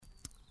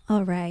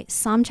All right,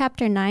 Psalm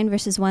chapter 9,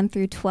 verses 1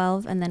 through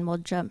 12, and then we'll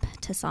jump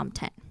to Psalm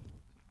 10.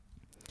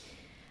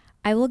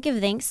 I will give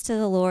thanks to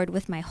the Lord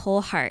with my whole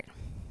heart.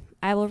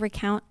 I will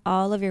recount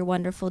all of your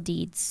wonderful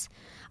deeds.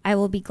 I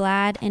will be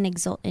glad and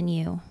exult in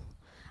you.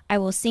 I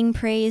will sing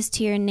praise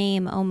to your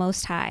name, O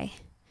Most High.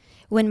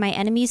 When my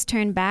enemies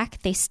turn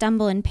back, they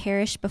stumble and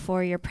perish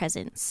before your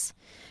presence.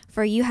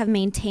 For you have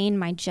maintained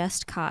my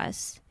just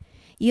cause.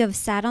 You have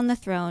sat on the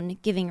throne,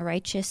 giving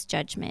righteous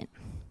judgment.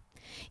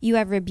 You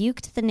have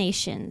rebuked the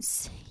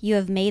nations. You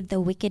have made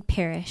the wicked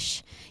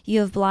perish.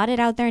 You have blotted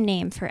out their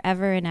name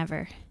forever and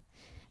ever.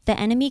 The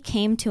enemy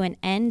came to an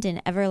end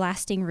in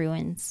everlasting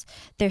ruins.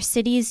 Their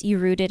cities you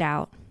rooted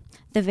out.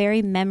 The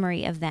very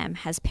memory of them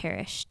has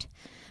perished.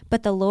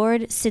 But the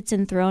Lord sits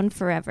enthroned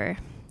forever.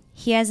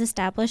 He has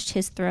established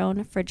his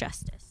throne for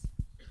justice.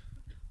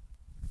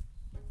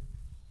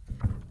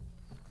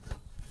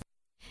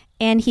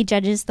 And he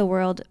judges the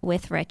world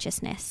with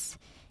righteousness.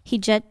 He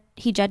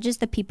judges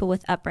the people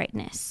with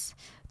uprightness.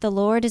 The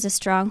Lord is a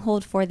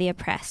stronghold for the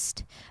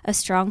oppressed, a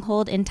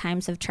stronghold in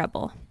times of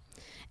trouble.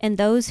 And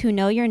those who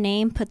know your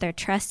name put their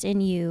trust in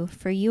you,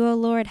 for you, O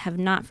Lord, have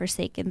not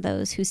forsaken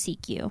those who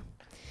seek you.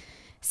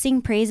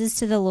 Sing praises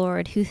to the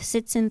Lord, who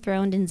sits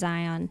enthroned in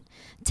Zion.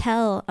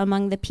 Tell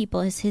among the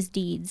people his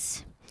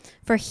deeds.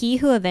 For he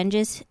who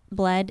avenges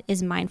blood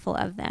is mindful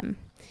of them.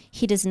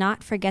 He does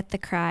not forget the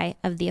cry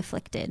of the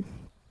afflicted.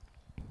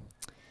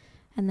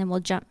 And then we'll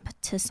jump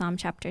to Psalm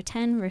chapter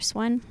 10, verse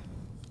 1.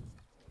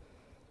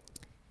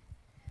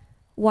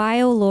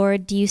 Why, O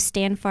Lord, do you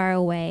stand far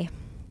away?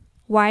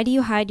 Why do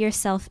you hide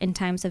yourself in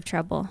times of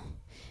trouble?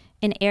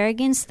 In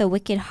arrogance, the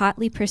wicked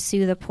hotly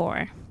pursue the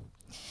poor.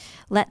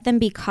 Let them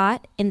be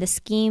caught in the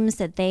schemes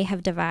that they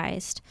have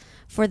devised.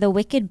 For the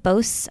wicked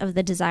boasts of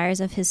the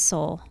desires of his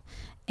soul,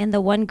 and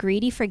the one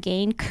greedy for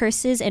gain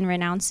curses and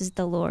renounces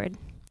the Lord.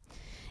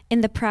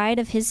 In the pride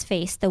of his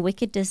face, the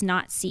wicked does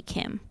not seek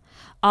him.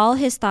 All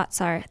his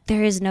thoughts are,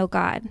 there is no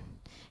God.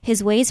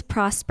 His ways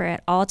prosper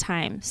at all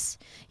times.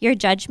 Your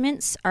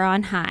judgments are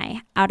on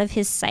high, out of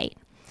his sight.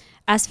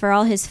 As for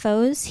all his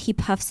foes, he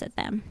puffs at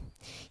them.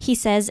 He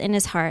says in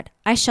his heart,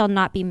 I shall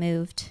not be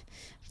moved.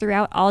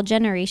 Throughout all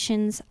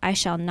generations, I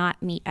shall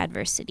not meet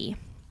adversity.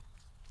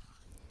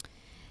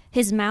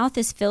 His mouth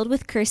is filled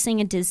with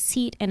cursing and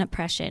deceit and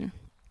oppression.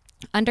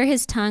 Under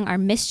his tongue are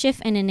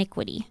mischief and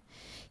iniquity.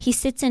 He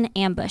sits in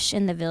ambush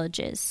in the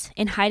villages.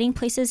 In hiding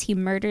places, he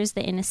murders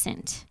the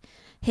innocent.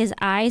 His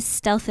eyes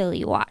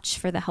stealthily watch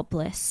for the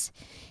helpless.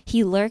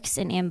 He lurks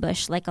in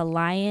ambush like a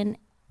lion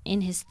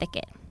in his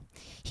thicket.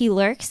 He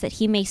lurks that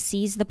he may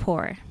seize the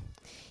poor.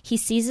 He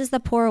seizes the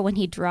poor when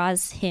he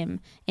draws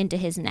him into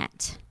his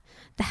net.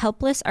 The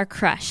helpless are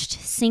crushed,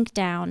 sink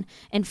down,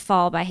 and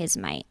fall by his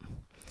might.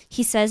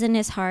 He says in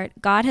his heart,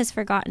 God has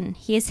forgotten.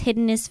 He has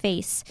hidden his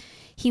face.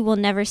 He will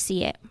never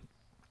see it.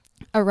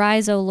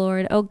 Arise, O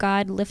Lord, O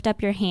God, lift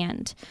up your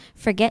hand.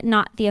 Forget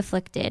not the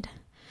afflicted.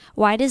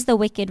 Why does the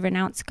wicked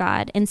renounce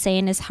God and say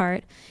in his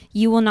heart,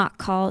 you will not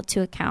call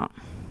to account?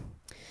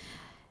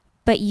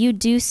 But you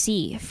do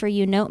see, for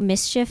you note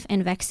mischief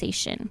and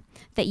vexation,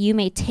 that you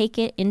may take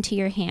it into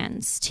your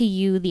hands. To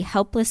you the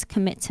helpless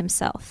commits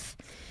himself.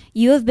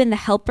 You have been the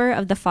helper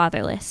of the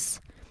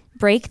fatherless.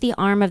 Break the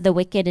arm of the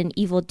wicked and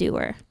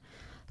evildoer.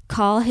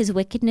 Call his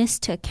wickedness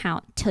to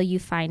account till you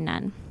find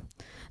none.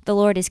 The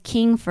Lord is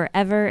king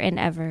forever and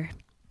ever.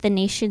 The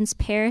nations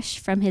perish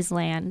from his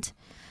land.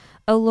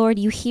 O Lord,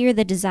 you hear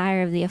the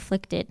desire of the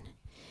afflicted.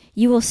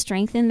 You will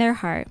strengthen their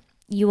heart.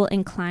 You will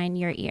incline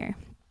your ear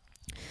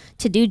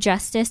to do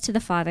justice to the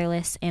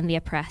fatherless and the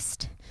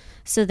oppressed,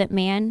 so that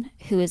man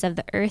who is of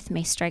the earth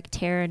may strike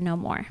terror no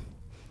more.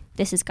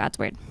 This is God's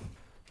word.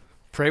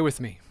 Pray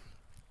with me.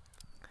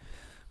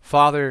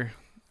 Father,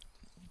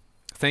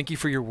 thank you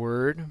for your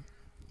word.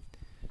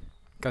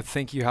 God,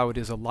 thank you how it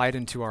is a light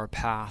into our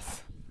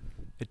path.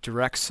 It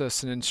directs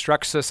us and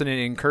instructs us and it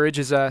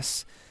encourages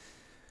us.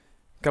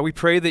 God, we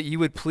pray that you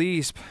would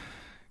please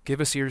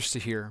give us ears to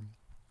hear.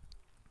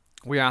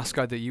 We ask,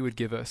 God, that you would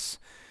give us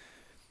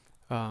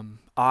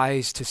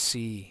eyes to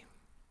see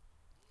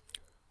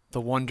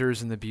the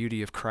wonders and the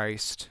beauty of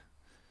Christ.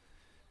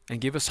 And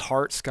give us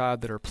hearts,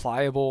 God, that are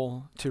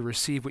pliable to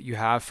receive what you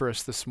have for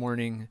us this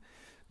morning,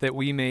 that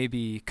we may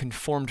be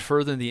conformed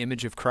further in the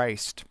image of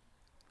Christ.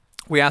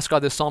 We ask, God,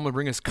 this psalm would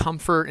bring us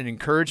comfort and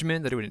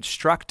encouragement, that it would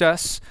instruct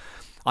us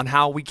on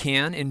how we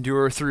can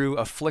endure through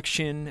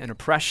affliction and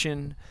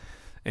oppression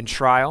and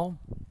trial.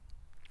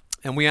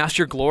 And we ask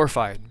you're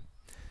glorified.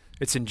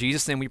 It's in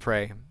Jesus' name we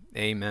pray.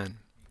 Amen.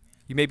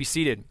 You may be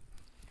seated.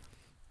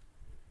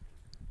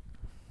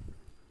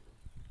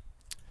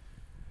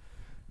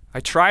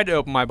 I tried to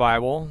open my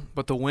Bible,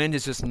 but the wind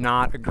is just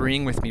not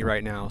agreeing with me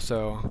right now.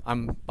 So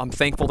I'm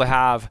thankful to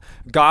have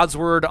God's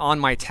word on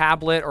my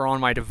tablet or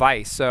on my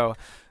device. So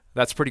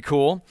that's pretty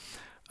cool.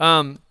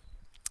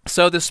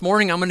 So this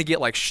morning I'm going to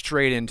get like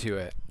straight into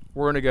it.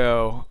 We're going to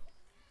go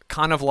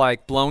kind of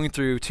like blowing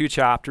through 2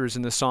 chapters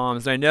in the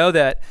Psalms. And I know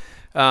that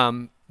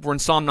We're in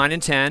Psalm 9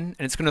 and 10, and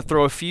it's going to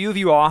throw a few of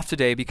you off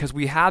today because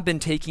we have been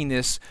taking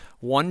this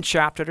one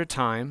chapter at a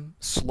time,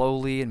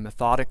 slowly and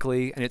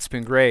methodically, and it's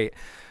been great.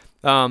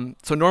 So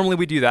normally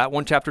we do that,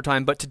 one chapter at a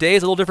time, but today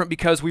is a little different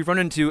because we've run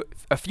into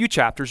a few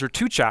chapters, or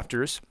two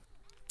chapters,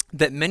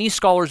 that many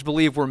scholars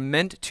believe were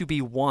meant to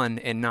be one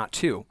and not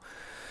two.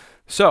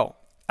 So,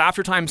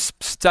 after time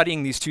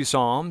studying these two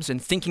psalms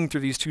and thinking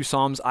through these two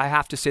psalms, I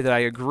have to say that I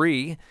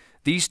agree.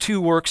 These two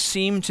works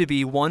seem to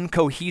be one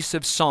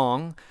cohesive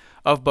song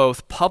of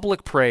both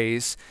public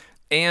praise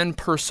and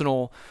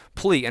personal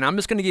plea. And I'm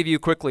just going to give you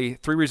quickly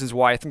 3 reasons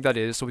why I think that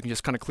is, so we can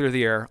just kind of clear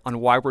the air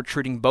on why we're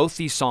treating both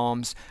these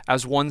psalms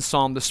as one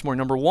psalm this morning.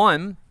 Number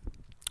one,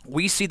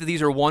 we see that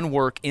these are one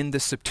work in the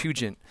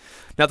Septuagint.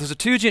 Now, the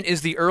Septuagint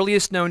is the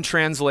earliest known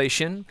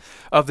translation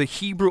of the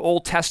Hebrew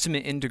Old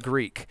Testament into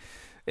Greek.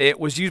 It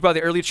was used by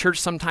the early church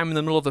sometime in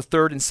the middle of the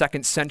 3rd and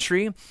 2nd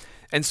century.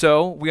 And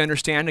so we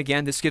understand,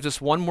 again, this gives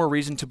us one more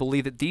reason to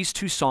believe that these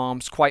two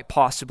psalms quite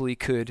possibly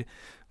could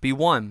be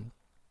one.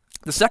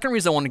 The second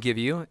reason I want to give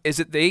you is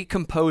that they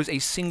compose a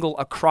single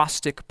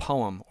acrostic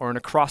poem or an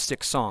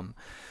acrostic psalm.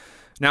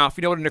 Now, if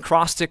you know what an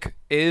acrostic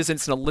is,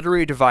 it's a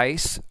literary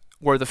device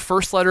where the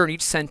first letter in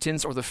each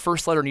sentence or the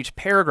first letter in each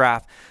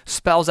paragraph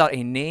spells out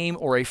a name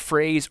or a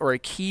phrase or a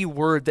key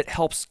word that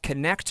helps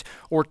connect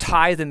or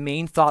tie the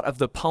main thought of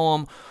the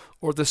poem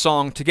or the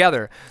song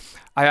together.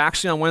 I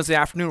actually on Wednesday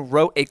afternoon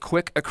wrote a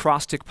quick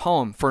acrostic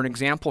poem for an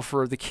example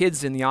for the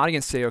kids in the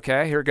audience today,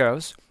 okay? Here it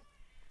goes.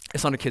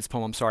 It's not a kid's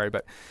poem, I'm sorry,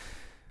 but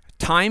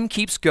time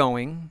keeps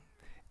going,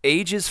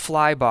 ages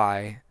fly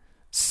by,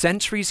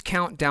 centuries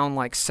count down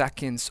like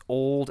seconds,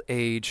 old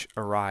age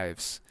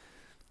arrives.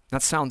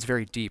 That sounds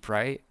very deep,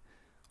 right?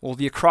 Well,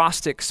 the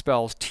acrostic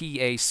spells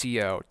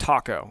T-A-C-O,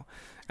 taco.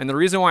 And the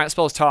reason why it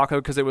spells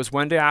taco, because it was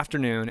Wednesday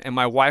afternoon and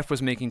my wife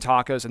was making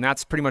tacos, and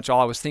that's pretty much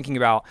all I was thinking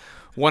about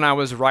when I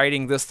was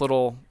writing this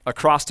little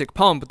acrostic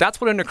poem. But that's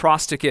what an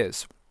acrostic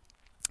is.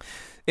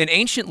 In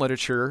ancient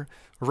literature,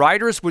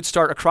 writers would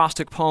start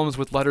acrostic poems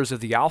with letters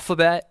of the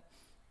alphabet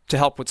to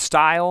help with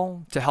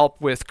style, to help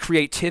with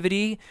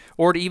creativity,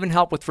 or to even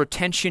help with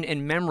retention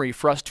and memory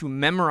for us to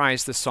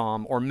memorize the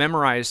psalm or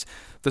memorize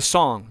the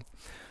song.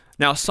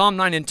 Now, Psalm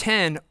 9 and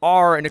 10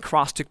 are an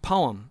acrostic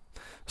poem.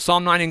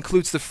 Psalm 9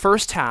 includes the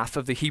first half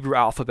of the Hebrew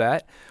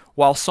alphabet,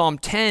 while Psalm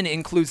 10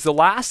 includes the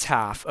last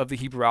half of the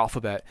Hebrew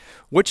alphabet,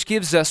 which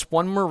gives us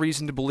one more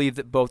reason to believe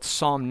that both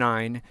Psalm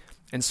 9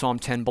 and Psalm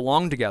 10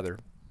 belong together.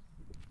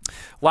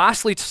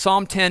 Lastly,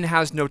 Psalm 10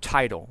 has no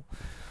title.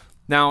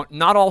 Now,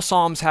 not all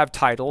psalms have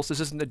titles.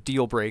 This isn't a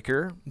deal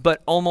breaker,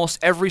 but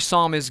almost every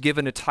psalm is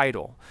given a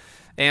title.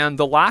 And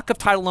the lack of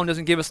title alone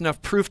doesn't give us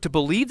enough proof to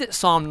believe that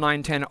Psalm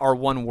 9, 10 are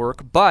one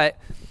work, but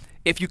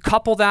if you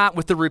couple that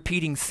with the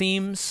repeating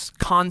themes,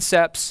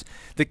 concepts,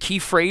 the key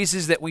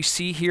phrases that we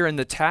see here in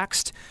the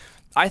text,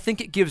 I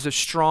think it gives a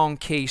strong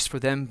case for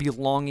them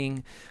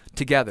belonging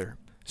together.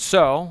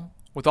 So,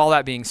 with all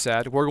that being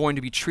said, we're going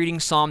to be treating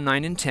Psalm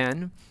 9 and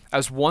 10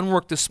 as one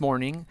work this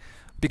morning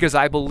because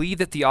I believe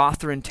that the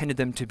author intended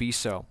them to be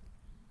so.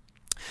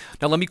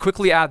 Now, let me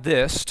quickly add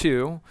this,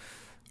 too,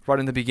 right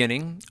in the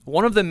beginning.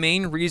 One of the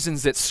main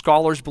reasons that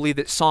scholars believe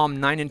that Psalm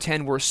 9 and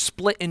 10 were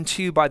split in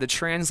two by the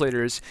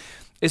translators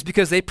is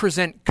because they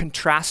present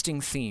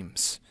contrasting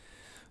themes.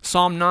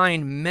 Psalm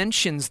 9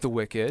 mentions the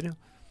wicked,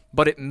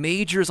 but it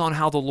majors on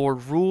how the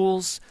Lord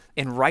rules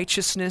in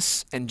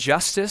righteousness and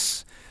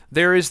justice.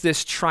 There is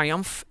this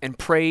triumph and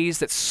praise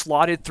that's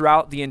slotted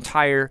throughout the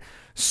entire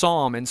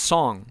psalm and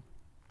song.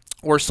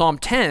 Where Psalm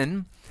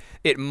 10,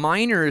 it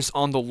minors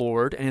on the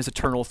Lord and his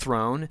eternal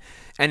throne,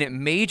 and it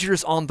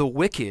majors on the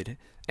wicked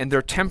and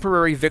their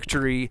temporary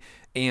victory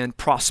and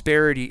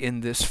prosperity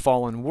in this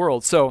fallen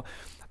world. So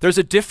there's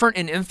a difference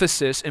in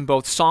emphasis in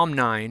both Psalm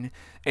 9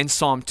 and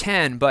Psalm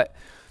 10, but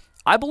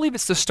I believe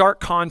it's the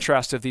stark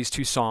contrast of these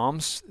two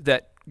psalms,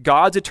 that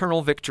God's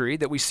eternal victory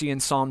that we see in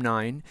Psalm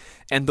 9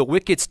 and the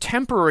wicked's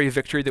temporary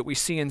victory that we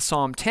see in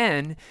Psalm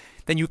 10.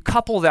 Then you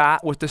couple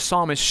that with the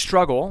psalmist's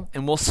struggle,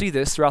 and we'll see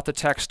this throughout the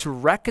text, to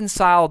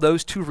reconcile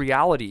those two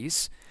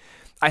realities.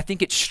 I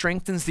think it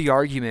strengthens the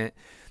argument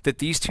that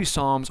these two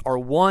psalms are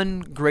one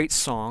great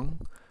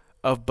song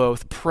of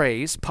both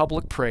praise,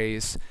 public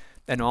praise,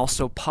 and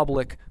also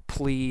public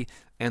plea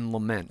and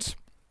lament.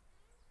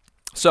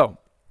 So,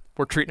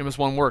 we're treating them as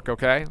one work,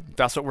 okay?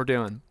 That's what we're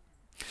doing.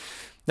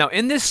 Now,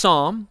 in this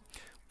psalm,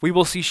 we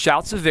will see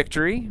shouts of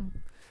victory,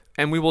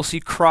 and we will see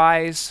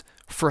cries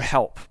for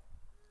help.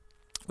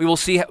 We will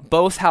see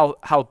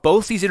how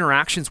both these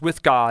interactions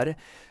with God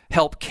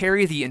help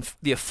carry the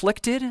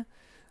afflicted,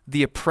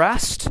 the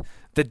oppressed,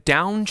 the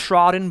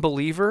downtrodden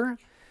believer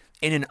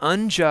in an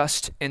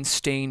unjust and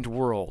stained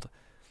world.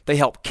 They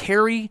help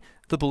carry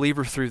the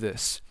believer through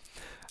this.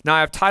 Now,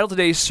 I've titled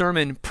today's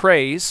sermon,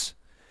 Praise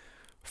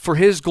for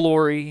His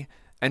Glory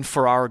and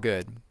for Our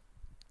Good.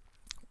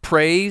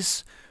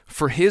 Praise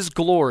for His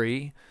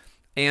glory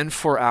and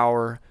for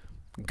our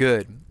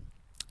good.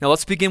 Now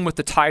let's begin with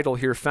the title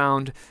here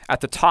found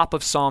at the top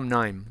of Psalm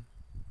 9.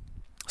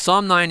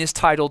 Psalm 9 is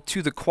titled,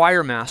 To the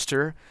Choir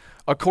Master,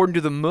 according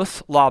to the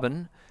Muth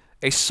Laban,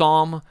 a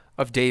psalm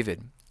of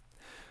David.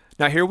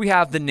 Now here we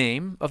have the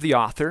name of the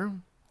author.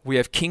 We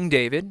have King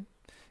David,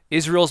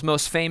 Israel's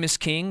most famous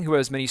king who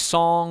has many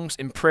songs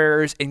and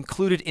prayers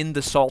included in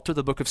the Psalter,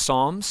 the book of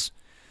Psalms.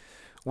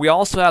 We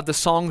also have the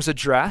song's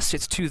address.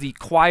 It's to the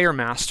choir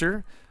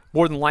master,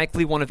 more than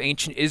likely one of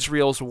ancient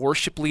Israel's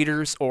worship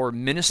leaders or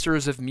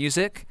ministers of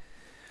music.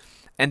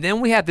 And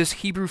then we have this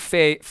Hebrew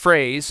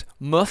phrase,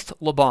 muth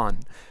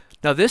laban.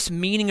 Now this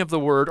meaning of the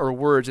word or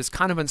words is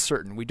kind of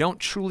uncertain. We don't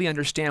truly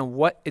understand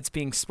what's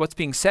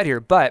being said here,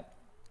 but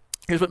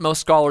here's what most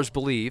scholars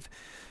believe.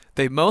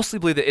 They mostly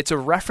believe that it's a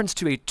reference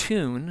to a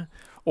tune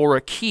or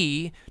a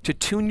key to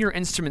tune your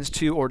instruments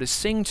to or to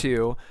sing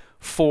to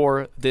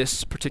for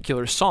this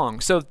particular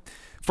song. So,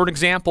 for an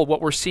example,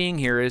 what we're seeing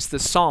here is the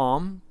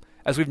psalm,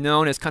 as we've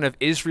known as kind of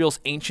Israel's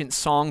ancient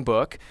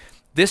songbook.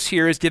 This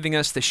here is giving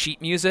us the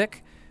sheet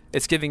music.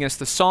 It's giving us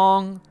the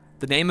song,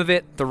 the name of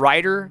it, the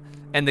writer,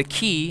 and the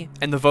key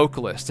and the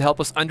vocalist to help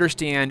us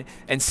understand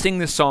and sing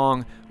the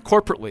song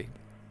corporately.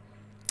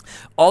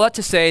 All that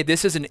to say,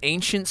 this is an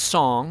ancient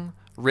song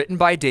written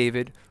by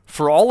David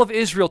for all of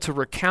Israel to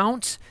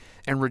recount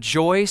and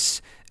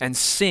rejoice and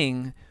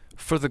sing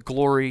for the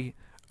glory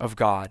of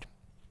God.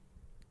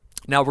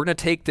 Now we're going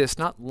to take this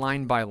not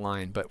line by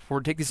line, but we're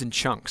going to take these in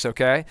chunks,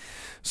 okay?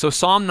 So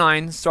Psalm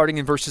 9, starting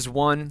in verses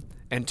 1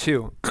 and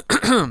 2.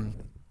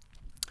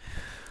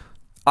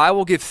 I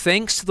will give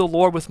thanks to the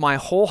Lord with my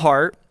whole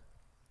heart.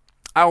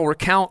 I will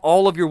recount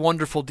all of your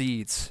wonderful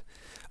deeds.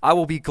 I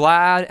will be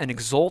glad and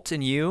exult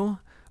in you.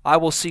 I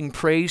will sing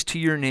praise to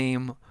your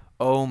name,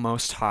 O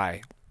Most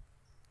High.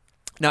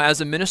 Now,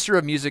 as a minister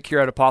of music here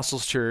at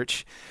Apostles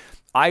Church,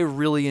 I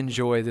really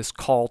enjoy this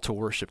call to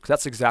worship, because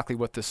that's exactly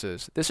what this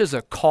is. This is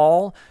a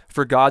call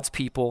for God's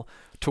people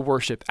to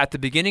worship. At the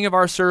beginning of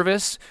our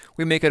service,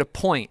 we make it a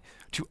point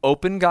to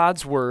open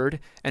God's word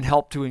and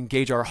help to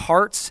engage our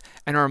hearts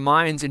and our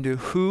minds into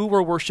who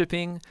we're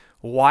worshiping,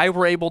 why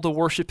we're able to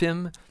worship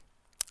him,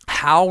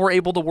 how we're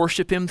able to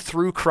worship him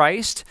through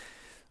Christ.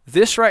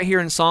 This right here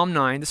in Psalm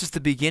 9, this is the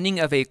beginning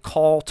of a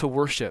call to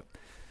worship.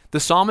 The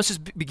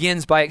psalmist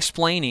begins by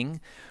explaining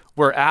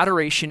where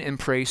adoration and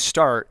praise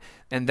start,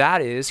 and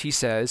that is, he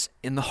says,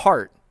 in the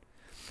heart.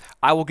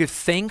 I will give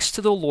thanks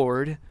to the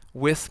Lord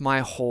with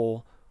my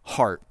whole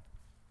heart.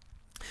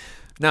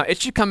 Now,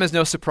 it should come as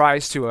no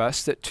surprise to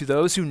us that to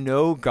those who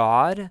know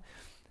God,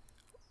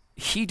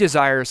 he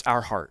desires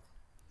our heart.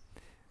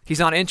 He's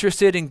not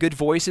interested in good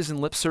voices and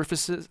lip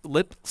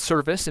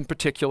service in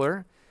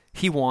particular.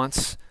 He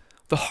wants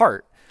the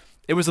heart.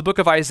 It was the book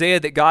of Isaiah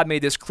that God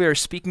made this clear,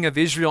 speaking of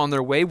Israel and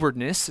their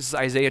waywardness. This is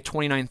Isaiah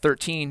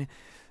 29:13.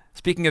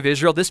 Speaking of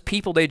Israel, this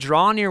people, they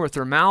draw near with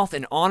their mouth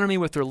and honor me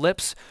with their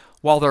lips,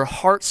 while their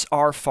hearts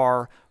are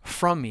far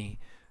from me.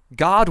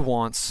 God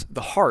wants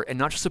the heart, and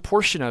not just a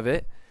portion of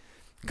it.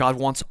 God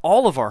wants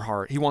all of our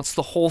heart. He wants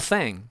the whole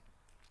thing.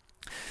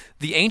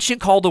 The ancient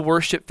call to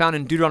worship found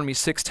in Deuteronomy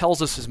 6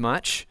 tells us as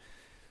much.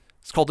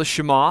 It's called the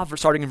Shema,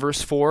 starting in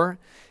verse 4.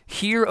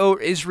 Hear, O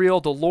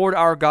Israel, the Lord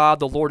our God,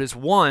 the Lord is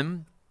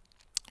one.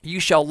 You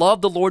shall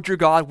love the Lord your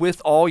God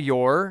with all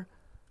your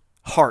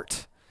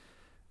heart.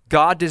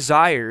 God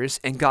desires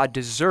and God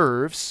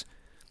deserves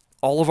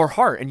all of our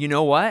heart. And you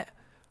know what?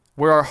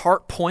 Where our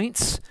heart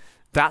points,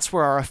 that's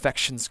where our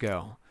affections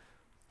go.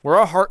 Where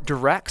our heart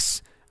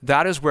directs,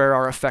 that is where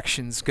our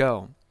affections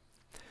go.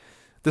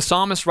 The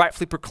psalmist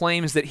rightfully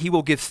proclaims that he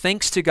will give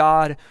thanks to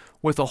God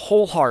with a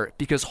whole heart,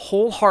 because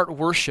whole heart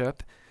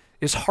worship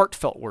is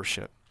heartfelt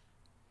worship.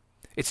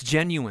 It's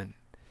genuine.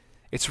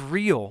 It's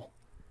real.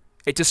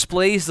 It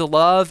displays the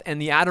love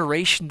and the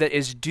adoration that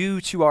is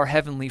due to our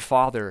Heavenly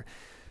Father,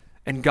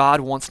 and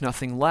God wants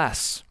nothing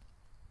less.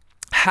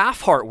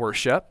 Half-heart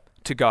worship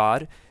to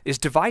God is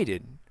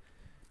divided.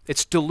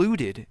 It's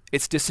diluted.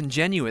 It's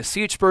disingenuous.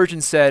 C.H.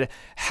 Spurgeon said,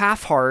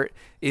 half-heart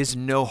is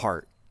no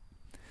heart.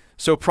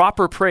 So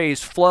proper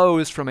praise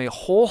flows from a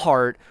whole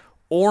heart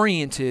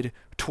oriented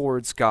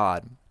towards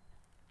God.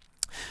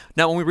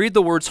 Now, when we read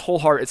the words whole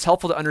heart, it's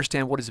helpful to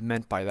understand what is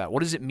meant by that.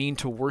 What does it mean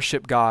to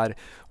worship God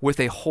with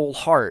a whole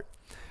heart?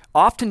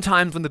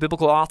 Oftentimes, when the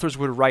biblical authors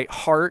would write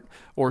heart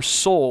or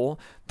soul,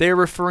 they're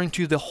referring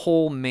to the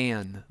whole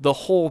man, the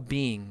whole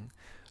being.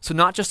 So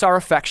not just our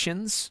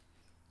affections,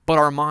 but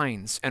our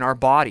minds and our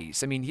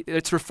bodies. I mean,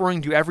 it's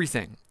referring to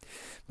everything.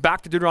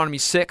 Back to Deuteronomy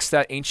 6,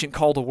 that ancient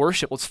call to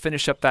worship. Let's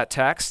finish up that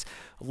text.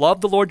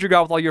 Love the Lord your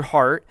God with all your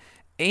heart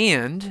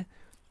and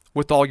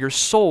with all your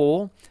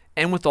soul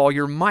and with all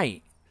your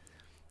might.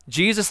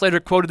 Jesus later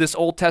quoted this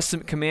Old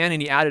Testament command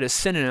and he added a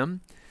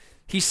synonym.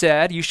 He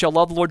said, you shall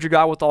love the Lord your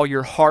God with all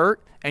your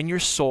heart and your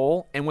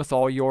soul and with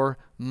all your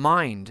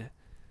mind.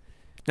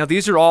 Now,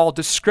 these are all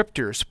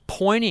descriptors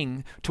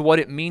pointing to what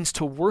it means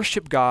to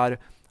worship God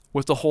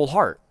with the whole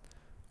heart.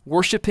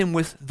 Worship him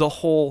with the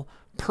whole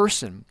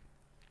person.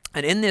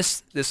 And in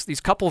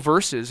these couple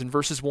verses, in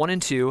verses 1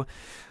 and 2,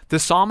 the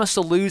psalmist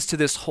alludes to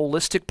this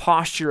holistic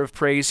posture of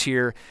praise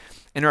here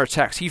in our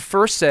text. He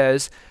first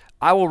says,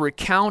 I will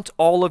recount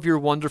all of your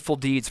wonderful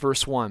deeds,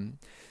 verse 1.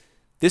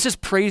 This is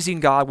praising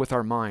God with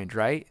our mind,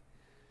 right?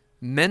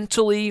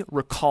 Mentally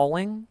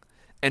recalling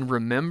and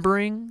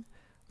remembering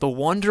the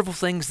wonderful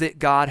things that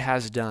God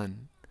has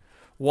done.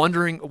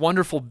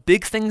 Wonderful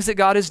big things that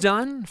God has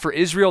done. For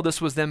Israel, this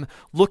was them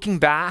looking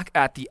back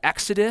at the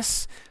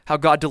Exodus, how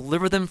God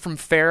delivered them from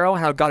Pharaoh,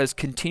 how God has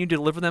continued to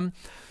deliver them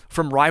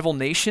from rival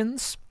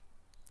nations.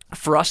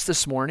 For us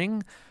this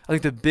morning, I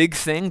think the big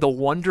thing, the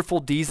wonderful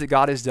deeds that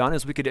God has done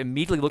is we could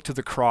immediately look to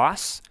the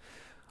cross.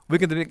 We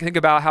can think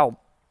about how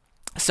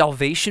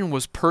salvation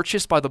was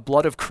purchased by the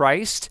blood of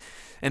Christ.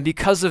 And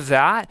because of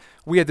that,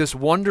 we have this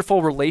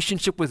wonderful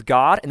relationship with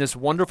God and this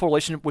wonderful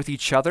relationship with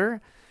each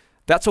other.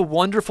 That's a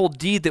wonderful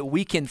deed that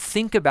we can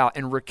think about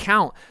and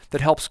recount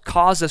that helps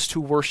cause us to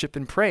worship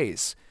and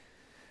praise.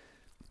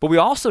 But we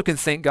also can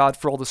thank God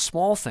for all the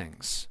small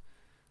things,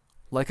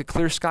 like a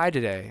clear sky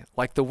today,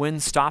 like the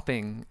wind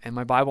stopping and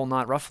my Bible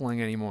not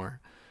ruffling anymore.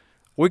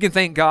 We can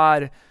thank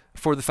God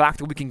for the fact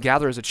that we can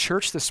gather as a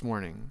church this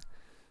morning.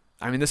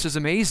 I mean, this is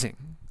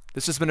amazing.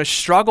 This has been a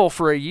struggle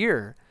for a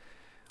year.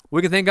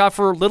 We can thank God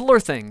for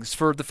littler things,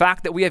 for the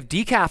fact that we have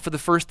decaf for the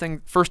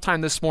first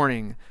time this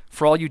morning.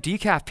 For all you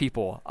decaf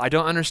people, I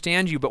don't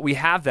understand you, but we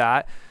have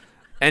that.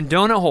 And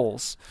donut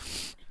holes.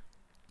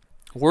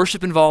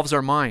 Worship involves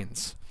our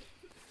minds.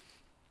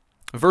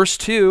 Verse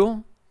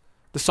 2,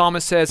 the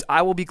psalmist says,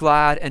 I will be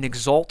glad and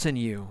exult in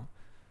you.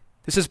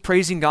 This is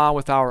praising God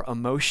with our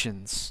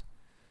emotions.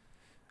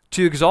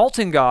 To exalt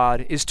in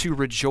God is to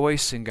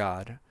rejoice in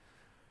God.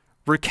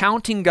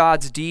 Recounting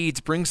God's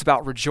deeds brings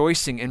about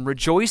rejoicing, and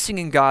rejoicing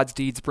in God's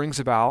deeds brings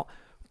about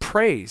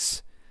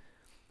praise.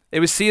 It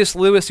was C.S.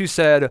 Lewis who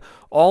said,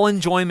 all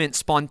enjoyment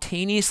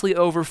spontaneously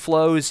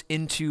overflows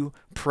into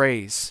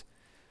praise.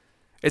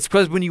 It's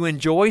because when you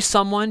enjoy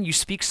someone, you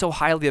speak so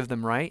highly of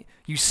them, right?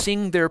 You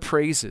sing their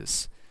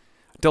praises.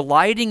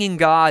 Delighting in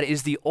God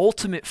is the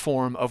ultimate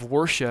form of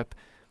worship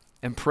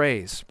and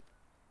praise.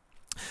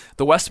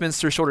 The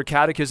Westminster Shorter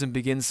Catechism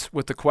begins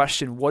with the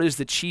question, what is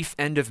the chief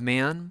end of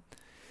man?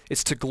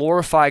 It's to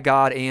glorify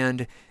God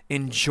and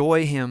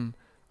enjoy him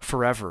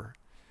forever.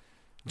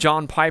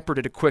 John Piper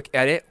did a quick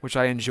edit, which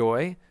I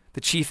enjoy.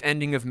 The chief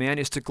ending of man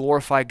is to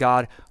glorify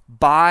God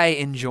by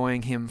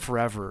enjoying him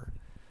forever.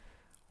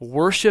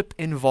 Worship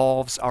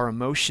involves our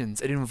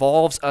emotions. It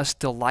involves us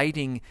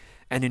delighting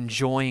and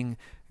enjoying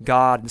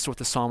God. And that's what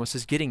the psalmist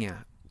is getting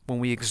at when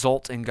we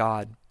exult in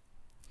God.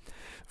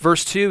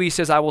 Verse 2, he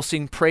says, I will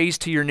sing praise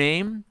to your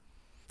name.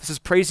 This is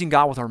praising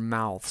God with our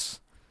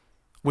mouths,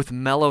 with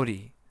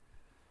melody.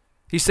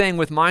 He's saying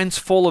with minds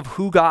full of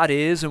who God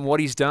is and what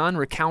he's done,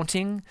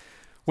 recounting,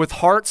 with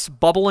hearts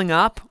bubbling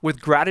up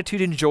with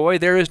gratitude and joy,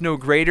 there is no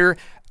greater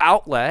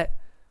outlet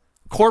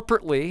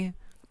corporately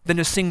than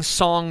to sing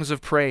songs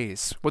of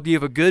praise. Whether you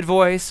have a good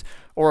voice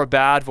or a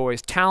bad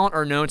voice, talent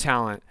or no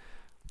talent,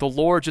 the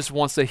Lord just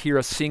wants to hear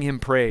us sing him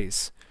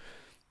praise.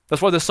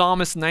 That's why the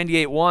psalmist in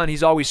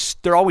 98:1,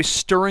 they're always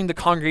stirring the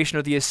congregation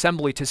of the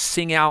assembly to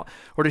sing out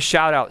or to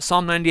shout out.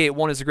 Psalm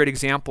 98:1 is a great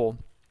example.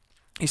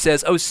 He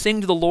says, oh, sing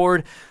to the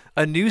Lord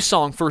a new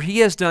song, for he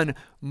has done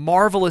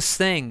marvelous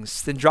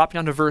things. Then drop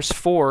down to verse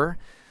 4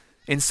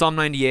 in Psalm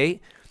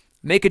 98.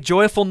 Make a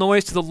joyful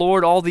noise to the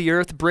Lord, all the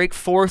earth. Break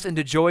forth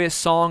into joyous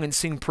song and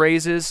sing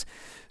praises.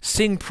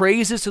 Sing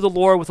praises to the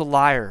Lord with a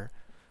lyre,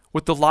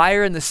 with the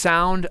lyre and the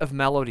sound of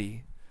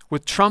melody,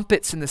 with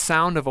trumpets and the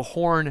sound of a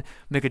horn.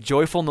 Make a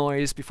joyful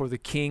noise before the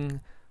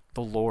King,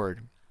 the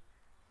Lord.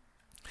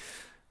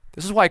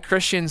 This is why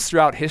Christians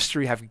throughout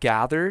history have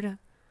gathered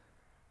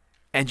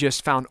and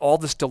just found all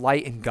this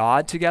delight in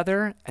God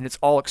together, and it's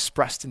all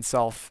expressed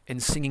itself in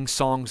singing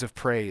songs of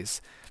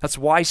praise. That's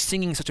why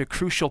singing is such a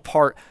crucial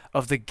part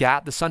of the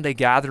Sunday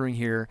gathering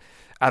here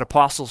at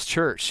Apostles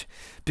Church,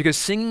 because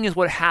singing is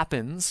what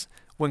happens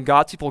when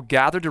God's people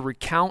gather to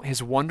recount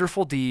his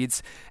wonderful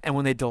deeds and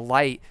when they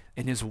delight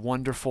in his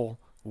wonderful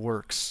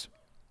works.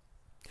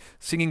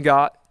 Singing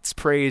God's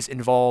praise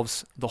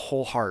involves the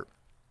whole heart.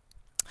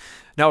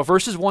 Now,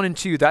 verses 1 and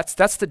 2,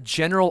 that's the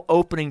general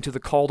opening to the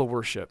call to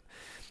worship.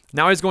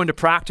 Now he's going to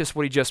practice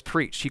what he just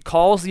preached. He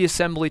calls the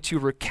assembly to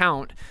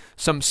recount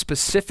some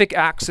specific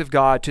acts of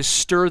God to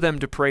stir them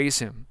to praise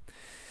him.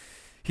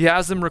 He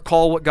has them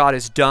recall what God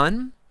has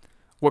done,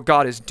 what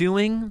God is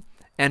doing,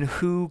 and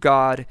who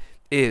God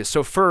is.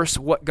 So first,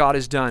 what God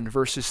has done,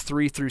 verses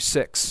 3 through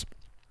 6.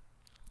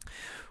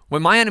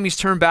 When my enemies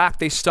turn back,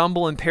 they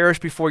stumble and perish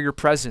before your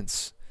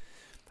presence.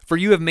 For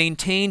you have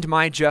maintained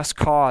my just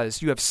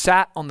cause. You have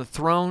sat on the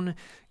throne,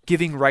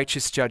 giving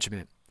righteous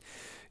judgment.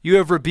 You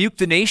have rebuked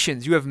the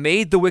nations. You have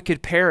made the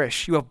wicked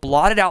perish. You have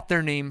blotted out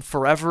their name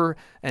forever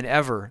and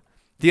ever.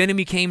 The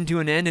enemy came to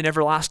an end in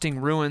everlasting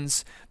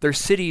ruins. Their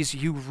cities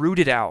you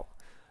rooted out.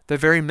 The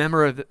very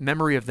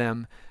memory of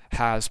them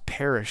has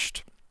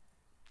perished.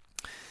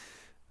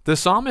 The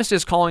psalmist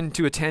is calling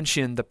to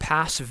attention the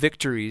past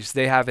victories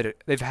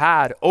they've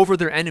had over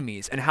their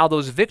enemies and how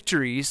those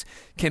victories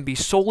can be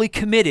solely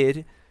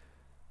committed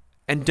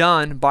and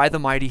done by the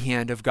mighty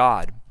hand of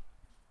God.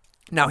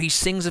 Now he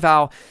sings of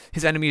how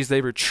his enemies,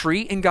 they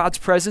retreat in God's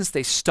presence,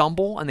 they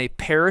stumble and they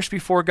perish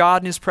before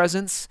God in his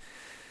presence.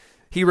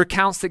 He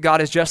recounts that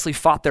God has justly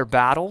fought their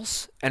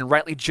battles and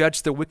rightly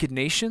judged the wicked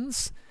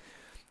nations.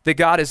 that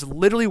God has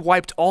literally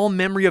wiped all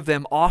memory of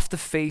them off the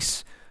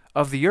face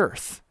of the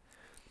earth.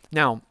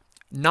 Now,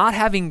 not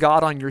having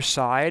God on your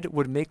side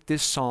would make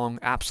this song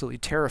absolutely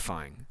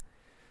terrifying.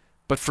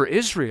 But for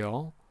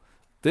Israel,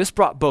 this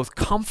brought both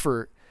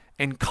comfort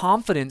and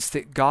confidence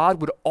that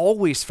God would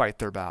always fight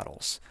their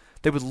battles.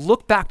 They would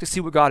look back to see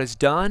what God has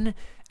done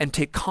and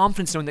take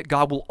confidence knowing that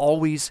God will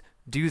always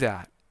do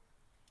that.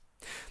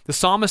 The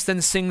psalmist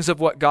then sings of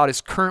what God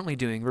is currently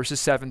doing, verses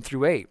 7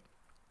 through 8.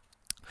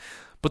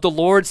 But the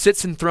Lord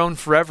sits enthroned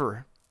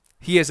forever.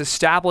 He has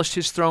established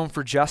his throne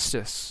for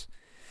justice.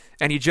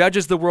 And he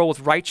judges the world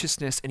with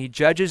righteousness, and he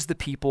judges the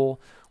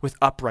people with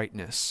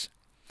uprightness.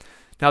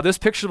 Now, this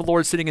picture of the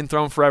Lord sitting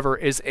enthroned forever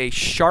is a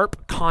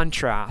sharp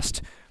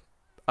contrast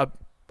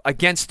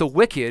against the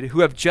wicked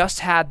who have just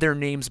had their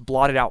names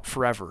blotted out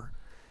forever.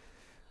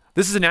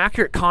 This is an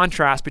accurate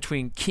contrast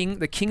between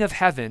the king of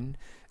heaven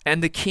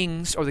and the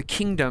kings or the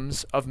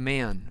kingdoms of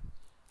man.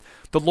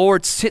 The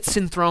Lord sits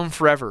enthroned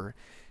forever.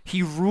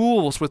 He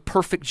rules with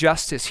perfect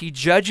justice. He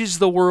judges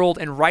the world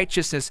in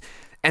righteousness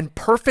and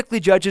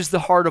perfectly judges the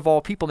heart of all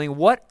people. I mean,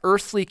 what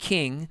earthly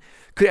king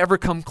could ever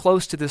come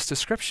close to this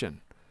description?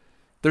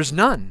 There's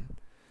none.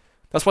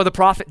 That's why the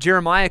prophet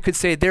Jeremiah could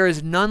say, "There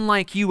is none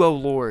like you, O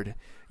Lord.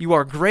 You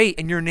are great,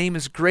 and your name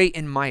is great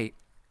in might.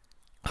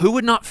 Who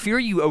would not fear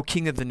you, O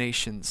King of the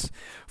nations?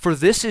 For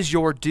this is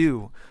your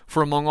due.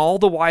 For among all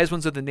the wise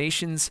ones of the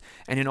nations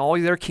and in all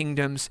their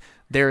kingdoms,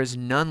 there is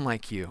none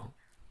like you."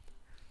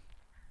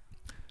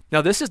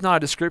 Now, this is not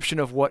a description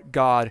of what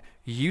God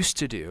used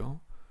to do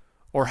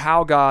or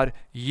how God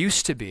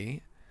used to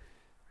be.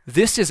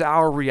 This is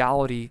our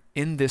reality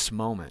in this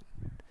moment.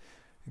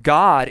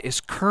 God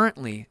is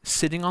currently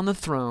sitting on the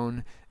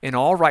throne in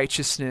all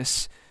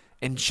righteousness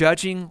and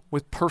judging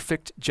with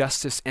perfect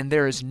justice, and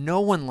there is no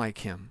one like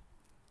him.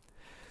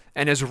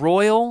 And as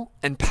royal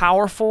and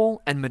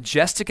powerful and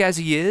majestic as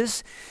he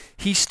is,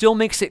 he still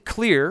makes it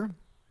clear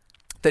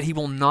that he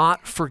will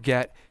not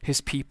forget his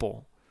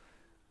people.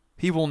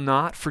 He will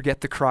not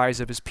forget the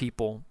cries of his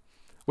people,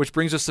 which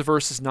brings us to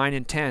verses 9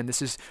 and 10.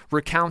 This is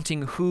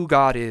recounting who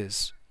God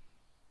is.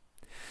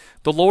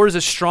 The Lord is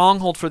a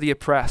stronghold for the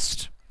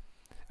oppressed,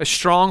 a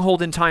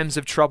stronghold in times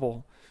of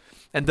trouble.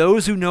 And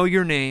those who know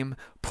your name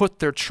put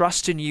their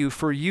trust in you,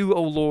 for you,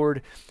 O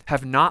Lord,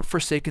 have not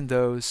forsaken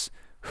those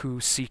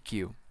who seek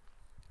you.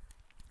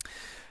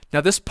 Now,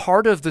 this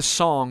part of the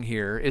song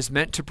here is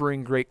meant to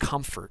bring great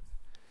comfort.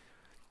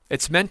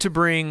 It's meant to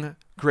bring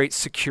great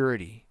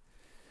security.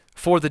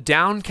 For the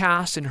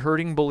downcast and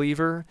hurting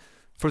believer,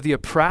 for the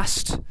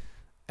oppressed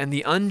and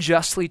the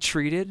unjustly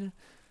treated,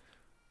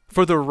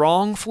 for the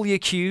wrongfully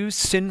accused,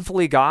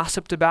 sinfully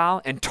gossiped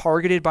about, and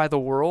targeted by the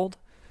world,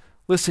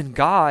 listen,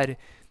 God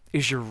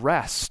is your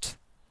rest.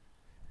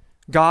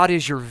 God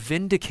is your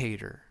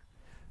vindicator.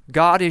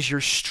 God is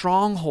your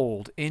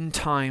stronghold in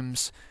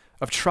times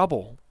of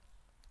trouble.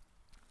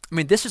 I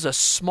mean, this is a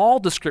small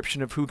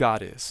description of who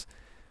God is.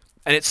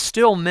 And it's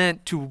still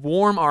meant to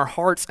warm our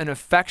hearts and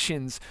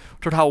affections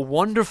toward how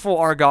wonderful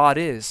our God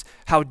is,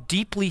 how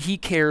deeply he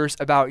cares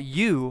about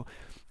you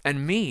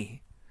and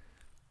me.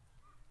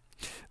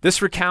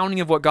 This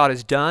recounting of what God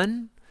has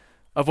done,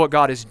 of what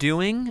God is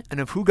doing, and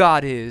of who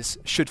God is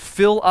should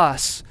fill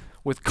us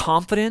with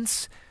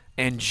confidence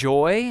and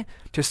joy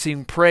to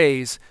sing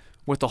praise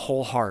with the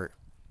whole heart.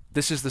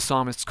 This is the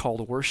psalmist's call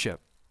to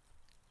worship.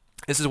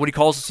 This is what he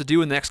calls us to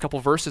do in the next couple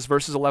of verses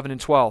 11 and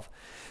 12.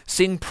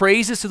 Sing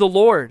praises to the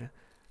Lord,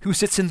 who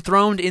sits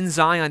enthroned in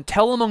Zion.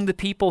 Tell among the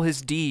people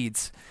his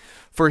deeds.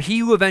 For he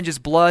who avenges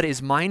blood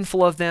is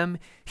mindful of them.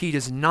 He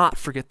does not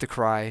forget the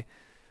cry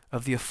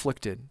of the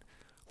afflicted.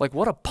 Like,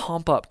 what a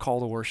pump-up call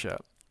to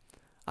worship.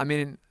 I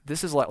mean,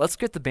 this is like, let's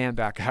get the band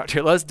back out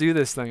here. Let's do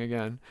this thing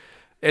again.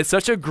 It's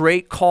such a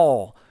great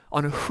call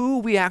on who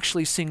we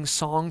actually sing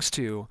songs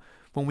to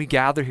when we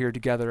gather here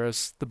together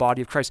as the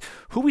body of Christ.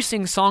 Who we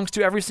sing songs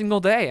to every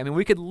single day. I mean,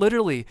 we could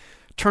literally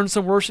turn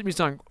some worship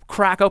music on,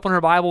 crack open our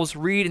Bibles,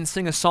 read and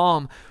sing a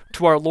psalm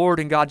to our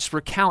Lord and God, just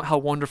recount how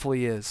wonderful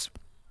he is.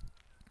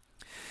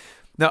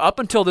 Now, up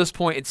until this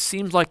point, it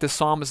seems like the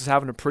psalmist is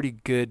having a pretty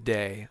good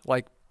day,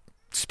 like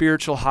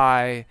spiritual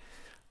high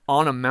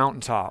on a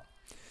mountaintop.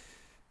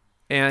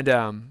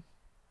 And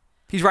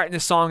he's writing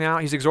this song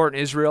out. He's exhorting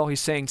Israel.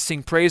 He's saying,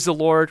 sing praise the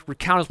Lord,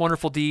 recount his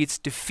wonderful deeds,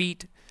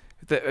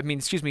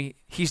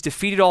 he's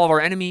defeated all of our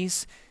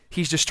enemies.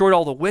 He's destroyed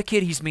all the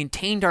wicked. He's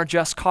maintained our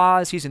just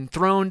cause. He's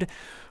enthroned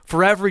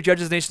forever. He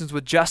judges the nations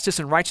with justice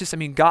and righteousness. I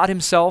mean, God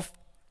himself,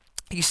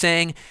 he's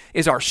saying,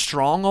 is our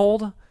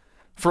stronghold.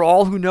 For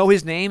all who know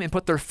his name and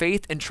put their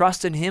faith and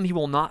trust in him, he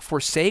will not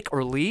forsake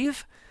or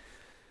leave.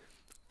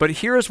 But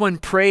here is when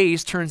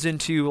praise turns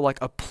into like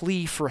a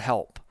plea for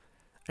help.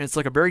 And it's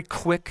like a very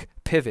quick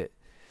pivot.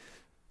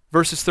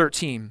 Verses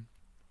 13.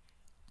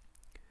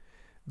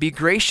 Be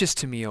gracious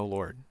to me, O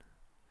Lord.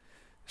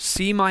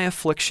 See my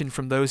affliction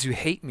from those who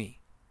hate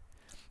me.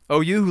 O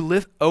you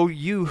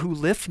who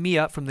lift me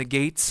up from the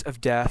gates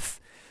of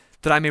death,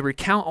 that I may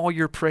recount all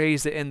your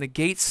praise, that in the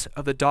gates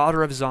of the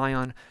daughter of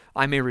Zion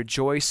I may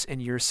rejoice in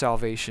your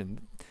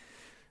salvation.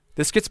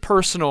 This gets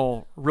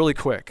personal really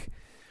quick.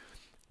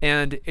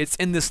 And it's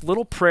in this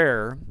little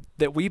prayer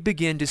that we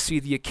begin to see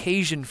the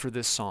occasion for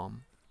this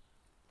psalm.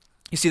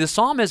 You see, the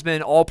psalm has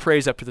been all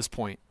praise up to this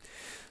point.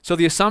 So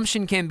the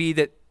assumption can be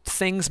that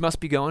things must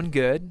be going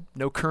good,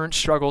 no current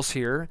struggles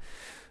here.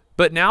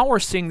 But now we're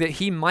seeing that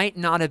he might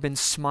not have been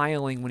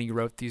smiling when he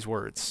wrote these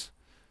words.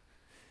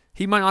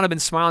 He might not have been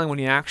smiling when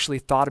he actually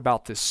thought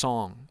about this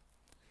song.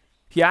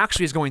 He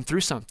actually is going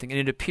through something, and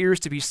it appears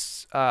to be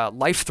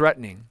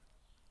life-threatening.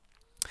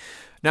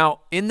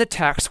 Now, in the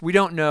text, we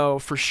don't know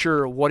for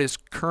sure what his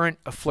current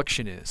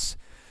affliction is,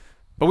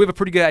 but we have a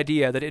pretty good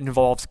idea that it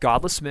involves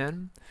godless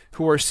men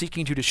who are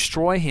seeking to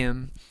destroy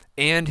him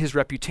and his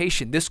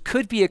reputation. This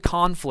could be a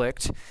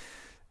conflict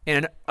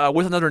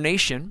with another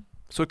nation,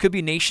 so it could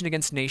be nation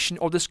against nation,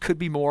 or this could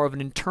be more of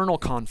an internal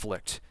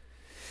conflict.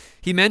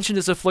 He mentioned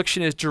his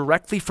affliction is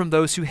directly from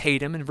those who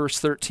hate him in verse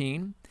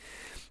 13,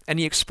 and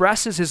he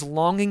expresses his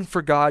longing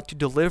for God to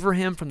deliver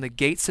him from the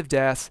gates of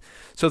death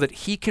so that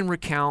he can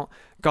recount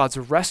God's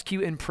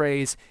rescue and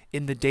praise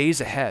in the days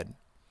ahead.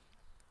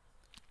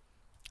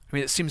 I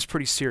mean, it seems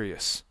pretty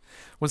serious.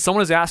 When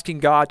someone is asking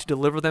God to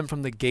deliver them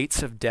from the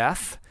gates of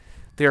death,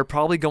 they are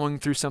probably going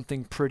through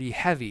something pretty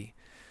heavy,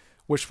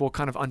 which we'll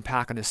kind of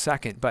unpack in a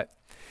second. But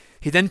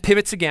he then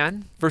pivots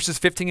again, verses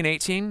 15 and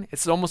 18.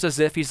 It's almost as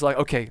if he's like,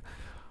 okay,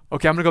 I'm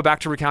going to go back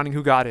to recounting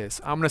who God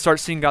is. I'm going to start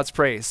singing God's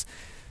praise.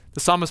 The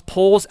psalmist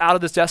pulls out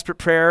of this desperate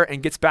prayer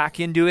and gets back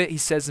into it. He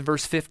says in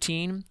verse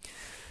 15,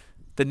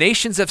 the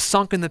nations have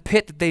sunk in the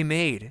pit that they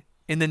made,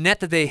 in the net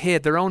that they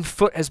hid. Their own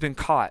foot has been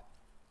caught.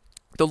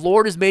 The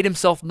Lord has made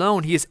himself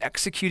known. He has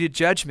executed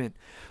judgment.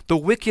 The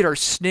wicked are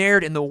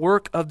snared in the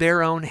work of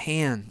their own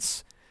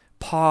hands.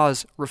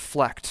 Pause,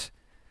 reflect.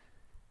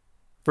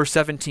 Verse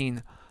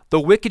 17, the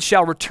wicked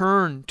shall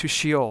return to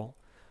Sheol,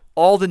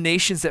 all the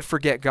nations that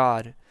forget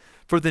God.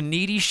 For the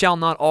needy shall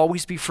not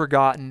always be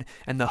forgotten,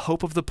 and the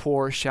hope of the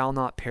poor shall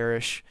not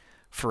perish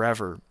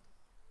forever.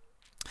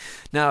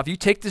 Now, if you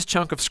take this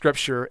chunk of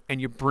scripture and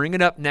you bring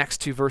it up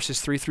next to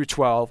verses 3 through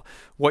 12,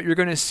 what you're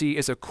going to see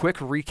is a quick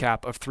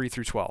recap of 3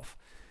 through 12.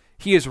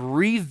 He is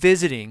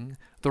revisiting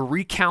the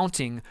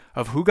recounting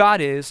of who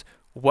God is,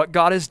 what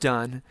God has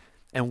done,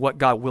 and what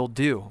God will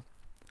do.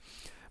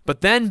 But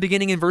then,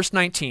 beginning in verse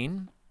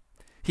 19,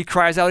 he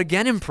cries out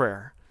again in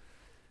prayer.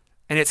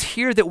 And it's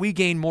here that we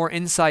gain more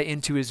insight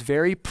into his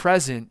very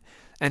present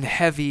and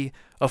heavy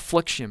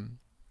affliction.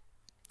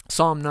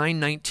 Psalm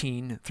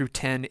 9:19 through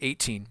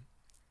 10:18.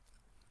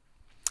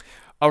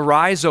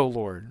 Arise, O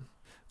Lord,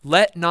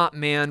 let not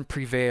man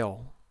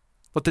prevail.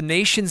 Let the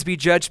nations be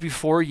judged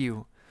before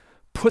you.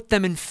 Put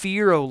them in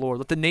fear, O Lord.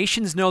 Let the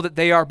nations know that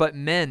they are but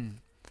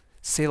men.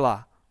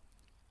 Selah.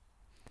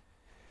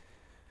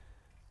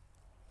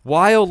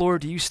 Why, O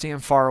Lord, do you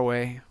stand far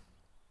away?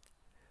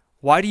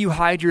 Why do you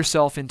hide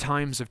yourself in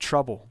times of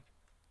trouble?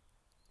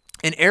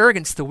 In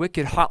arrogance, the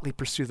wicked hotly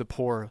pursue the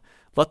poor.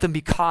 Let them be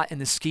caught in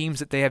the schemes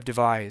that they have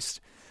devised.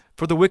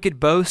 For the wicked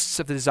boasts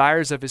of the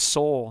desires of his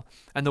soul,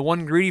 and the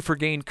one greedy for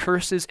gain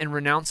curses and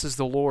renounces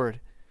the Lord.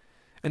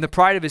 In the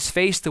pride of his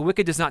face, the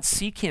wicked does not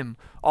seek him.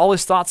 All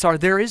his thoughts are,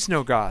 there is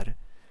no God.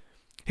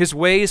 His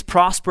ways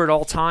prosper at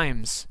all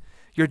times.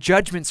 Your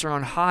judgments are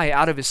on high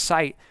out of his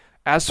sight.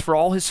 As for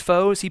all his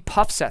foes, he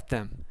puffs at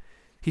them.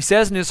 He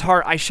says in his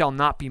heart, I shall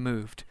not be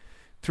moved.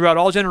 Throughout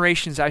all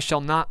generations I shall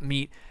not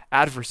meet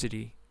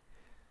adversity.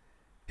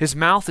 His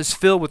mouth is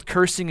filled with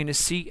cursing and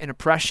deceit and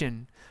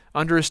oppression.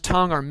 Under his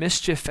tongue are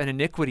mischief and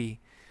iniquity.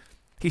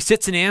 He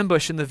sits in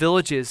ambush in the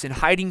villages. In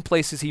hiding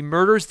places he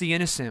murders the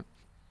innocent.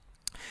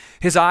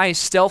 His eyes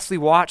stealthily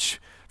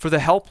watch for the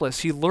helpless.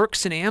 He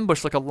lurks in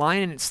ambush like a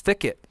lion in its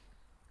thicket.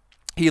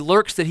 He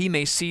lurks that he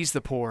may seize the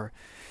poor.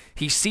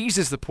 He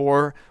seizes the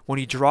poor when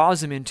he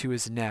draws them into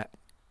his net.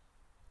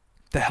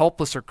 The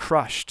helpless are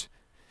crushed,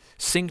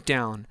 sink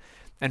down,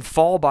 and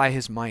fall by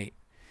his might.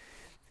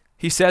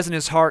 He says in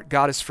his heart,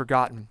 God is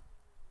forgotten.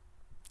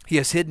 He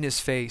has hidden his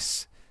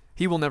face.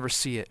 He will never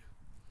see it.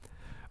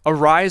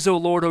 Arise, O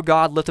Lord, O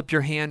God, lift up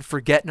your hand,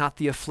 forget not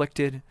the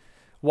afflicted.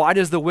 Why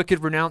does the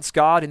wicked renounce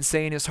God and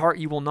say in his heart,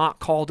 you will not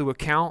call to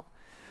account?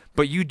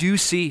 But you do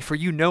see, for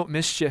you note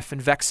mischief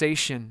and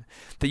vexation,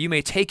 that you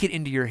may take it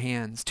into your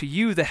hands. To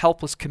you the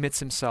helpless commits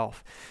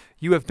himself.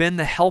 You have been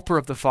the helper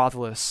of the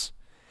fatherless.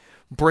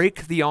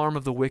 Break the arm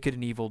of the wicked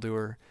and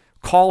evildoer.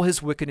 Call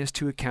his wickedness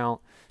to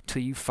account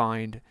till you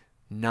find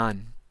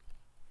none.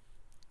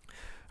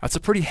 That's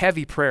a pretty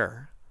heavy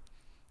prayer.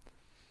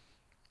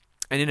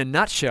 And in a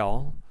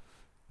nutshell,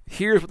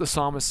 here's what the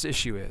psalmist's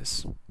issue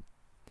is.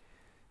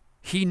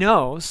 He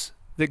knows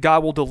that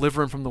God will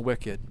deliver him from the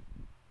wicked,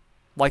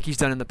 like he's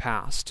done in the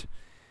past.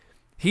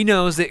 He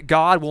knows that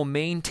God will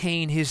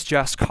maintain his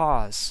just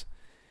cause.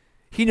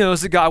 He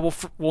knows that God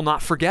will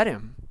not forget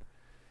him.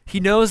 He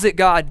knows that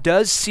God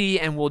does see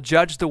and will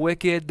judge the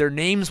wicked. Their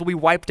names will be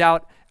wiped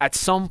out at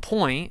some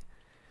point.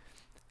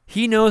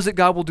 He knows that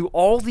God will do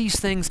all these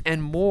things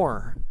and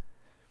more.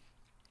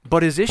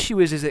 But his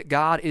issue is that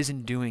God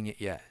isn't doing it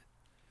yet.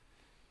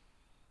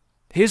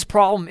 His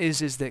problem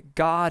is that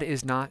God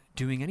is not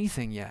doing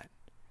anything yet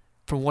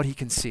from what he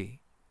can see.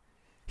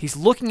 He's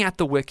looking at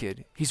the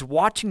wicked. He's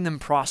watching them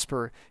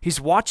prosper.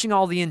 He's watching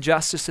all the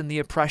injustice and the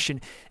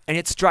oppression, and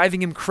it's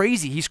driving him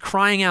crazy. He's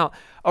crying out,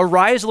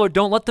 "Arise, Lord,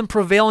 don't let them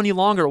prevail any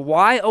longer.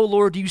 Why, O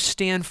Lord, do you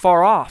stand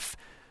far off?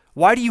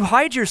 Why do you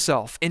hide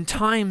yourself in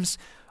times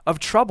of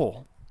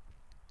trouble?"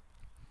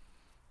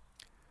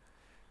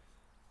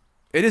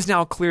 It is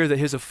now clear that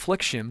his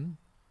affliction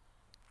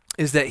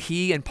is that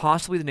he, and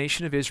possibly the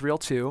nation of Israel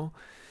too,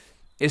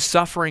 is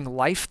suffering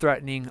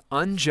life-threatening,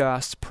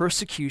 unjust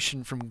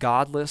persecution from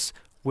godless,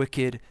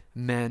 wicked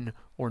men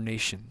or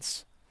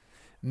nations.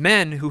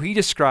 Men who he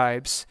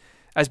describes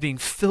as being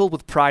filled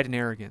with pride and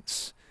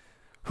arrogance,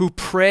 who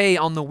prey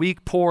on the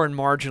weak, poor, and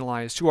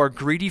marginalized, who are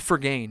greedy for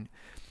gain,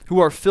 who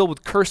are filled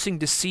with cursing,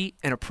 deceit,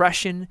 and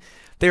oppression.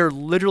 They are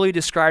literally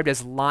described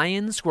as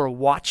lions who are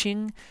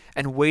watching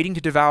and waiting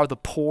to devour the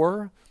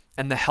poor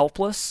and the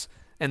helpless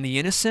and the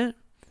innocent.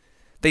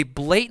 They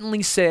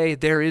blatantly say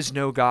there is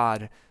no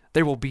God.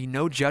 There will be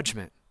no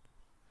judgment.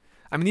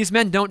 I mean, these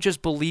men don't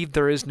just believe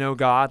there is no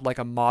God like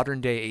a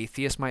modern-day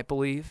atheist might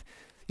believe.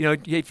 You know,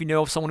 if you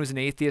know someone who's an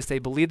atheist, they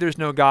believe there's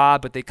no God,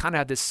 but they kind of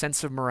have this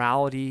sense of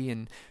morality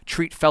and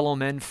treat fellow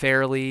men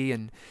fairly.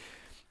 And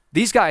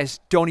these guys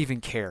don't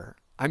even care.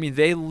 I mean,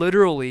 they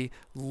literally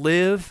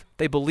live,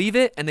 they believe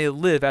it, and they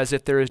live as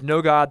if there is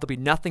no God. There'll be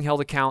nothing held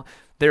account.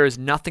 There is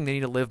nothing they need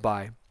to live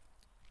by.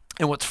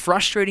 And what's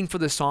frustrating for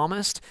the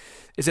psalmist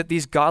is that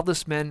these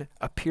godless men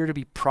appear to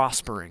be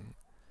prospering.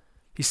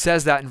 He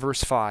says that in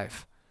verse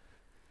 5.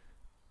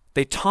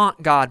 They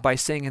taunt God by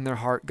saying in their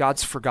heart,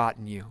 "God's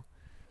forgotten you.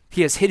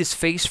 He has hid his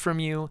face from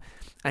you,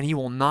 and he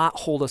will not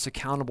hold us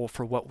accountable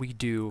for what we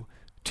do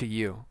to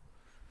you."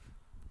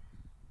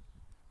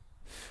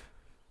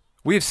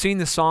 We have seen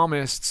the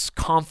psalmist's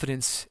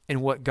confidence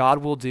in what God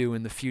will do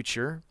in the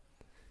future.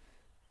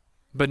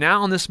 But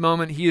now in this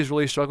moment, he is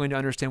really struggling to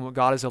understand what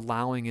God is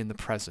allowing in the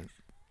present.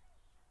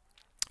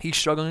 He's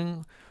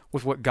struggling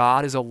with what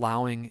God is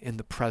allowing in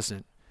the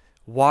present.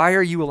 Why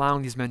are you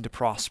allowing these men to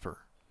prosper?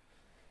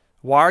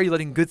 Why are you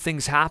letting good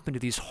things happen to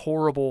these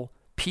horrible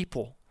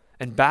people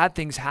and bad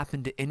things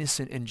happen to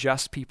innocent and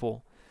just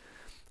people?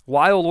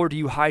 Why, O Lord, do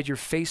you hide your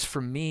face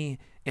from me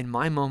in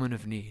my moment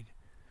of need?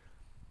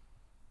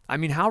 I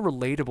mean, how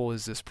relatable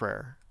is this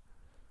prayer?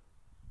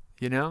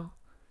 You know?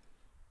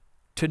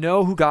 To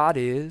know who God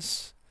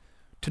is,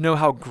 to know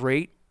how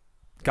great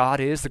God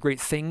is, the great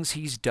things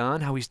he's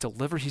done, how he's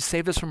delivered, he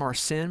saved us from our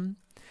sin,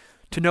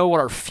 to know what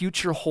our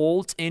future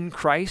holds in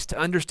Christ, to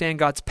understand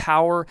God's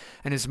power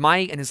and his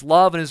might and his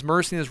love and his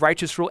mercy and his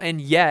righteous rule,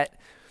 and yet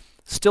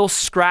still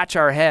scratch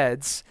our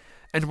heads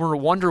and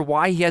wonder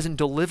why he hasn't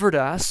delivered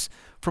us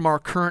from our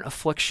current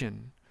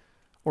affliction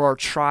or our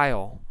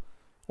trial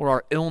or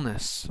our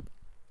illness,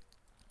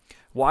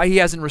 why he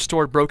hasn't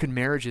restored broken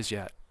marriages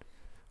yet,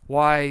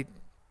 why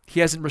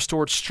he hasn't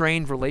restored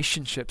strained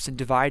relationships and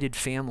divided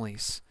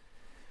families,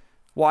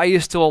 why he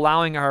is still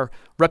allowing our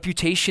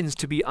reputations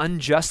to be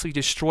unjustly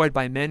destroyed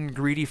by men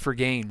greedy for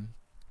gain,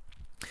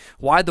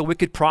 why the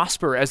wicked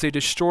prosper as they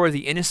destroy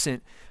the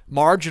innocent,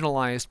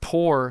 marginalized,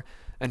 poor,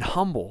 and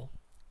humble.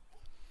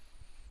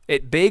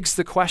 It begs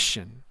the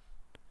question,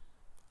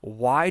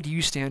 why do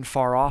you stand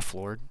far off,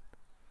 Lord?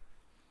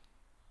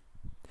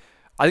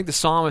 I think the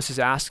psalmist is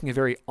asking a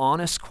very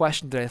honest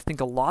question that I think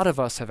a lot of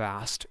us have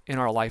asked in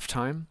our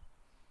lifetime.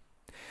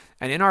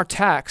 And in our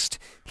text,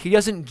 he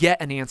doesn't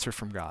get an answer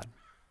from God.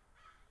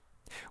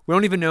 We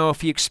don't even know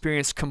if he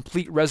experienced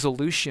complete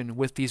resolution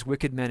with these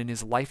wicked men in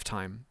his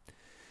lifetime.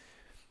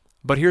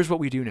 But here's what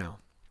we do know.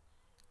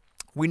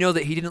 We know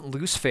that he didn't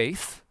lose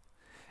faith,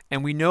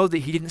 and we know that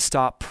he didn't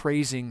stop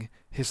praising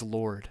his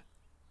Lord.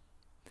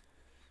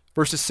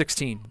 Verses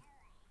 16.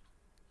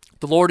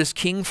 The Lord is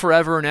king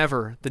forever and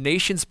ever. The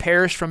nations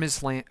perish from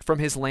his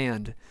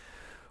land.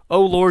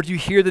 O Lord, you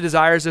hear the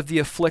desires of the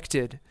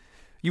afflicted.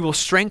 You will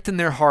strengthen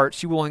their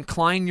hearts. You will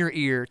incline your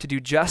ear to do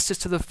justice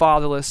to the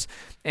fatherless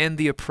and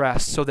the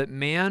oppressed, so that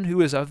man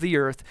who is of the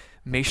earth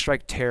may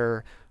strike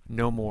terror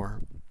no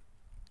more.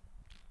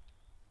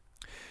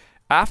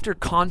 After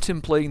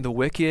contemplating the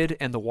wicked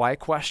and the why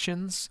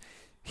questions,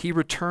 he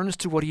returns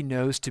to what he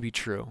knows to be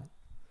true,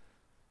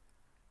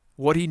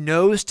 what he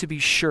knows to be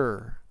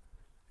sure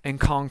and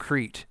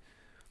concrete,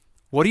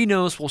 what he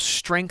knows will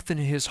strengthen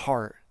his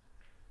heart.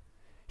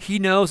 He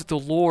knows that the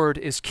Lord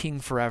is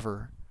king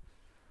forever,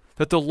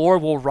 that the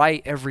Lord will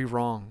right every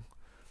wrong.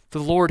 The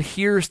Lord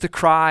hears the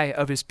cry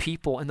of his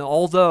people, and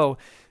although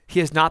he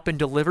has not been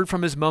delivered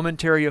from his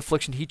momentary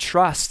affliction, he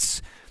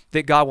trusts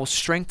that God will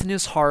strengthen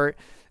his heart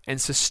and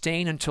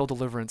sustain until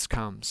deliverance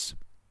comes.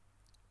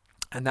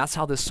 And that's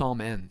how this psalm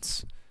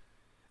ends.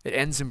 It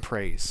ends in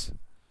praise.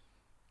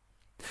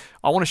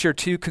 I want to share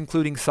two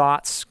concluding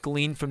thoughts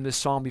gleaned from this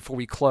psalm before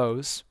we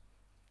close.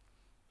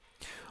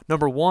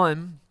 Number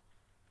one,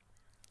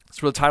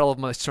 that's where the title of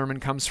my sermon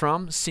comes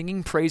from.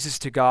 Singing praises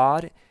to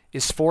God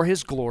is for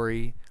his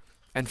glory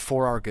and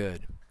for our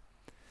good.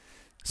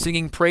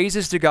 Singing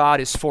praises to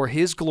God is for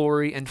his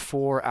glory and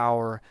for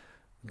our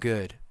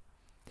good.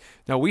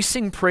 Now, we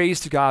sing praise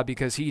to God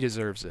because he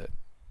deserves it.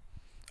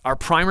 Our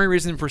primary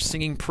reason for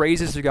singing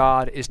praises to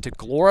God is to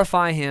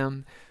glorify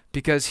him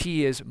because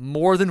he is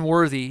more than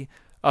worthy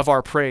of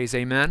our praise.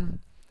 Amen?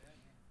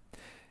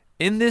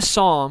 In this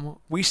psalm,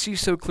 we see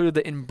so clear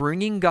that in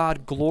bringing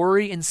God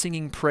glory and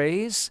singing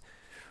praise,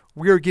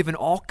 we are given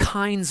all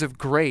kinds of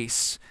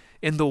grace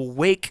in the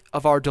wake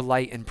of our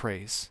delight and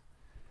praise.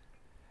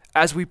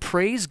 As we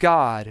praise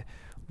God,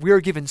 we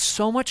are given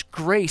so much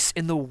grace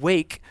in the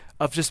wake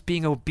of just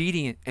being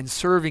obedient and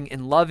serving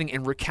and loving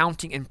and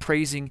recounting and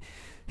praising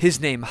his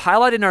name.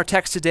 Highlighted in our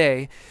text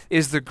today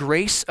is the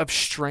grace of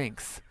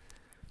strength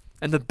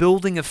and the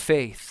building of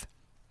faith.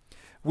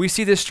 We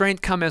see this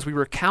strength come as we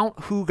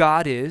recount who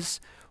God is,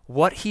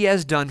 what he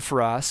has done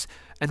for us,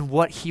 and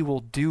what he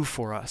will do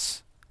for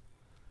us.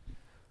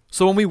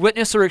 So when we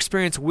witness or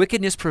experience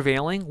wickedness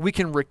prevailing, we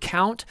can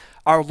recount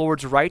our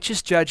Lord's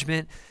righteous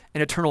judgment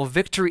and eternal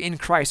victory in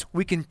Christ.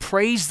 We can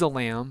praise the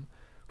Lamb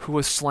who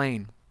was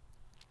slain.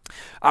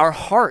 Our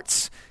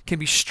hearts can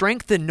be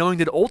strengthened knowing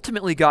that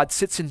ultimately God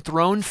sits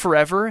enthroned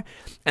forever,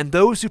 and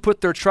those who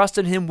put their trust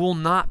in him will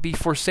not be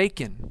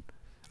forsaken.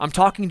 I'm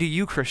talking to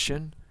you,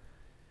 Christian.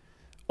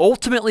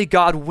 Ultimately,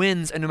 God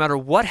wins, and no matter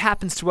what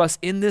happens to us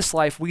in this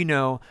life, we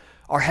know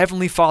our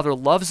Heavenly Father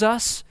loves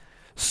us,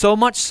 so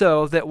much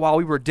so that while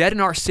we were dead in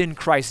our sin,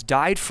 Christ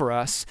died for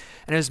us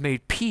and has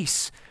made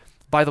peace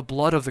by the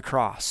blood of the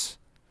cross.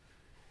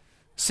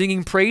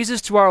 Singing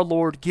praises to our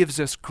Lord gives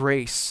us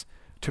grace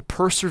to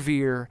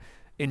persevere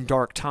in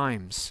dark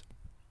times.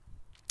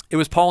 It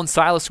was Paul and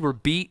Silas who were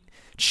beat,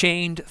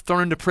 chained,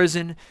 thrown into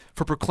prison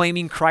for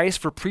proclaiming Christ,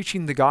 for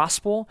preaching the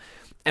gospel.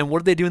 And what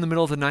did they do in the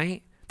middle of the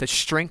night that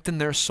strengthened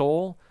their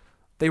soul?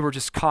 They were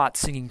just caught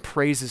singing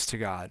praises to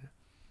God.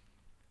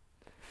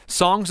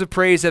 Songs of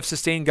praise have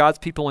sustained God's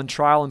people in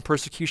trial and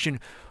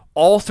persecution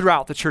all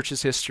throughout the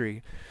church's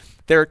history.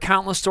 There are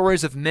countless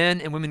stories of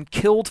men and women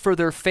killed for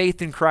their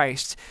faith in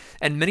Christ,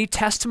 and many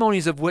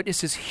testimonies of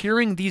witnesses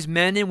hearing these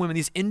men and women,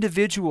 these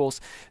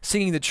individuals,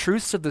 singing the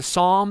truths of the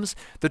Psalms,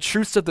 the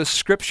truths of the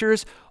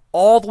Scriptures,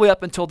 all the way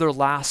up until their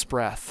last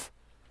breath.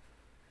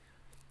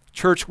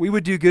 Church, we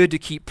would do good to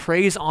keep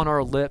praise on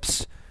our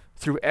lips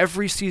through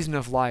every season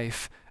of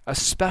life,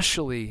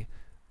 especially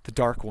the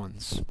dark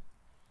ones.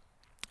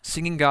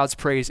 Singing God's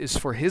praise is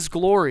for his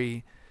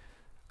glory,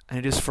 and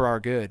it is for our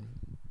good.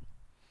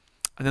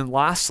 And then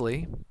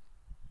lastly,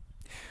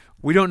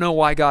 we don't know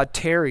why God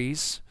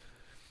tarries,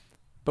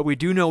 but we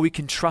do know we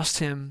can trust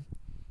him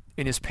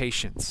in his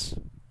patience.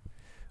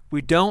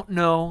 We don't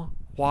know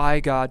why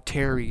God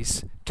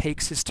tarries,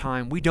 takes his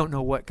time. We don't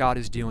know what God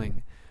is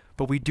doing,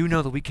 but we do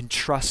know that we can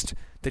trust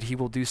that he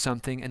will do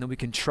something and that we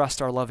can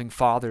trust our loving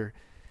Father.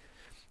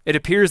 It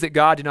appears that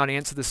God did not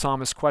answer the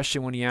psalmist's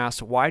question when he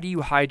asked, "Why do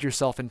you hide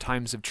yourself in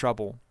times of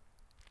trouble?"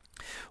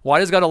 Why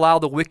does God allow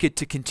the wicked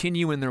to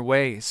continue in their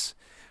ways?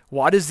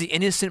 Why does the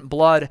innocent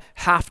blood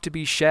have to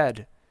be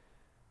shed?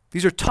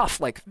 These are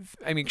tough,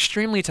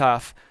 extremely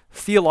tough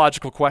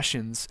theological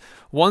questions,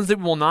 ones that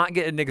we will not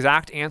get an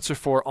exact answer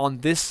for on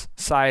this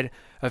side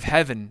of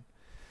heaven.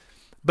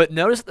 But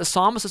notice that the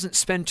psalmist doesn't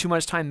spend too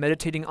much time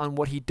meditating on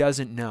what he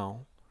doesn't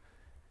know.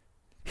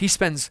 He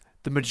spends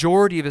the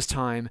majority of his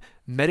time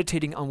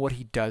meditating on what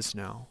he does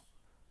know.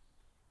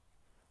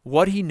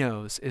 What he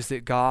knows is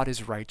that God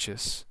is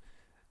righteous,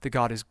 that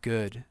God is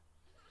good,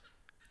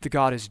 that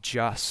God is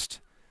just,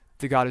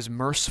 that God is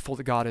merciful,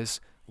 that God is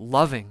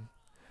loving.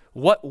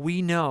 What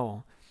we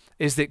know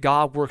is that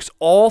God works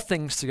all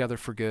things together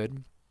for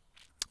good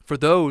for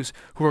those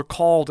who are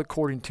called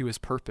according to his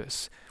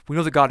purpose. We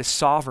know that God is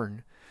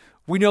sovereign.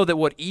 We know that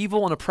what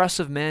evil and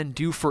oppressive men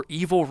do for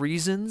evil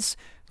reasons,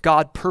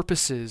 God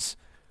purposes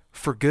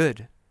for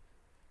good.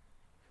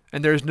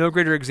 And there is no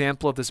greater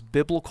example of this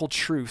biblical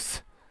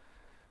truth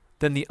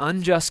than the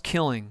unjust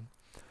killing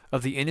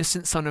of the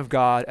innocent Son of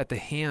God at the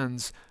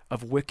hands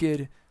of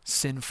wicked,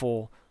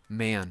 sinful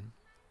man.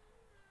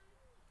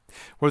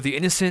 Where the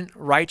innocent,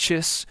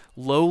 righteous,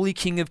 lowly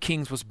King of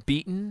Kings was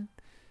beaten,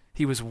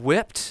 he was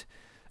whipped,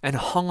 and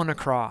hung on a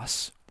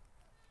cross.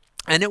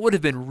 And it would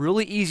have been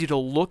really easy to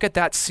look at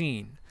that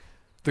scene,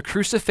 the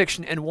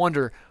crucifixion, and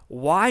wonder,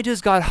 why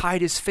does God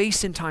hide his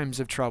face in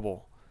times of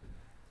trouble?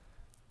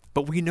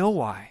 But we know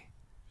why.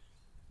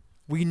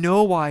 We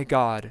know why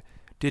God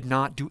did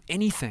not do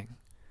anything.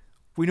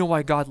 We know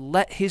why God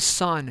let his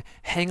Son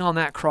hang on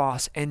that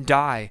cross and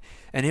die,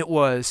 and it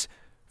was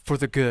for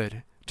the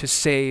good, to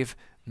save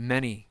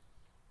many.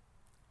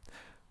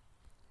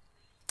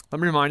 Let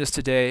me remind us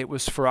today, it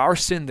was for our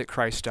sin that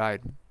Christ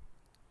died.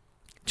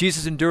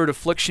 Jesus endured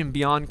affliction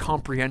beyond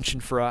comprehension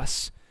for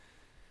us.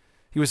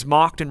 He was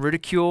mocked and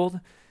ridiculed.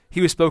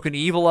 He was spoken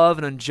evil of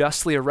and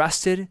unjustly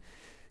arrested.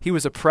 He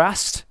was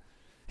oppressed.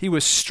 He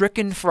was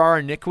stricken for our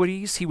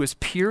iniquities. He was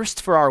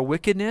pierced for our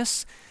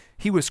wickedness.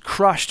 He was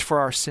crushed for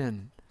our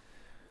sin.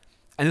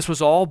 And this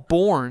was all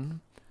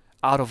born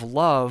out of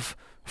love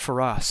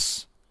for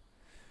us.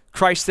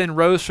 Christ then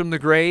rose from the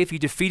grave. He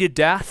defeated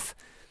death.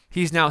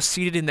 He's now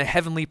seated in the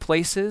heavenly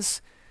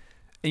places.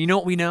 And you know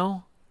what we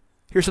know?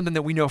 Here's something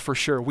that we know for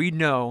sure. We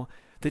know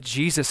that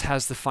Jesus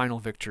has the final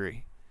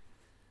victory.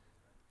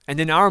 And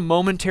in our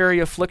momentary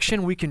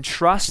affliction, we can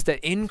trust that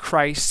in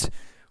Christ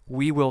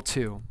we will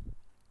too.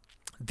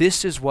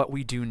 This is what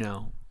we do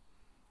know.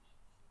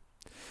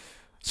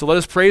 So let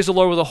us praise the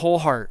Lord with a whole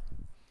heart.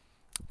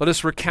 Let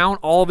us recount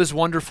all of his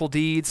wonderful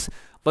deeds.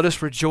 Let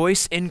us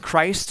rejoice in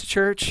Christ,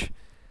 church,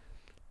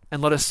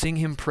 and let us sing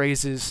him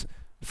praises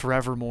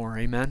forevermore.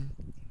 Amen.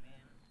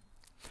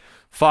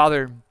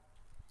 Father,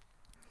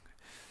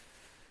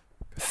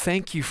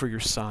 thank you for your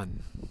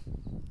Son.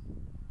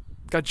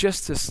 God,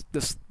 just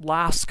this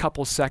last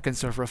couple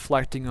seconds of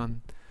reflecting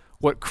on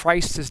what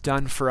Christ has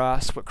done for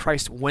us, what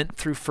Christ went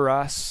through for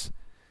us.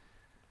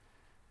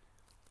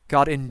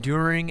 God,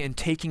 enduring and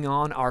taking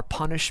on our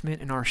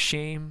punishment and our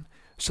shame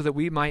so that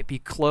we might be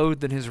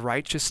clothed in his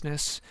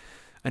righteousness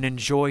and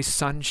enjoy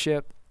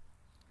sonship.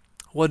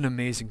 What an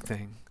amazing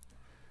thing.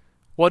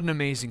 What an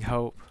amazing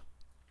hope.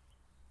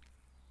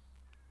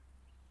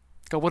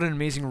 God, what an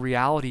amazing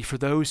reality for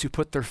those who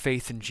put their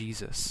faith in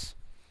Jesus.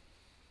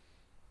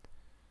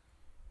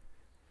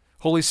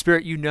 Holy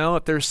Spirit, you know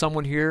if there's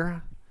someone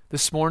here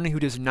this morning who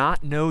does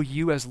not know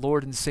you as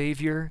Lord and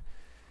Savior,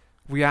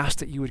 we ask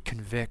that you would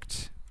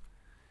convict.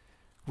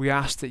 We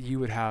ask that you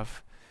would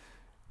have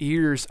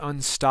ears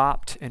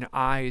unstopped and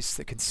eyes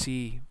that can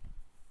see,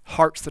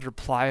 hearts that are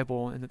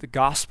pliable, and that the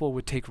gospel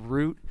would take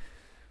root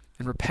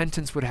and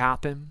repentance would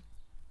happen.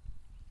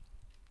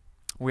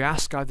 We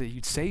ask, God, that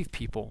you'd save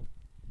people.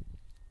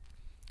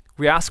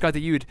 We ask, God,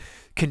 that you would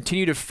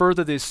continue to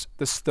further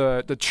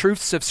the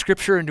truths of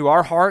Scripture into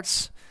our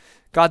hearts.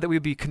 God, that we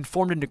would be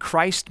conformed into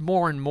Christ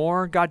more and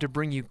more, God, to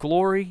bring you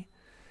glory.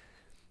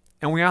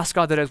 And we ask,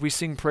 God, that as we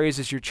sing praise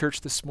as your church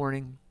this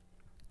morning,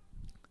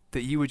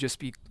 that you would just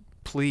be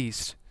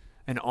pleased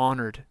and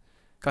honored.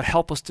 God,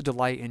 help us to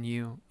delight in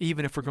you,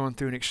 even if we're going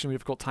through an extremely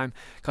difficult time.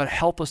 God,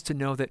 help us to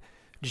know that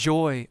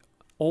joy,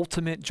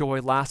 ultimate joy,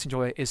 lasting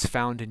joy, is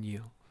found in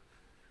you.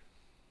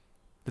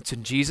 It's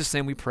in Jesus'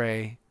 name we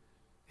pray.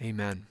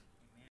 Amen.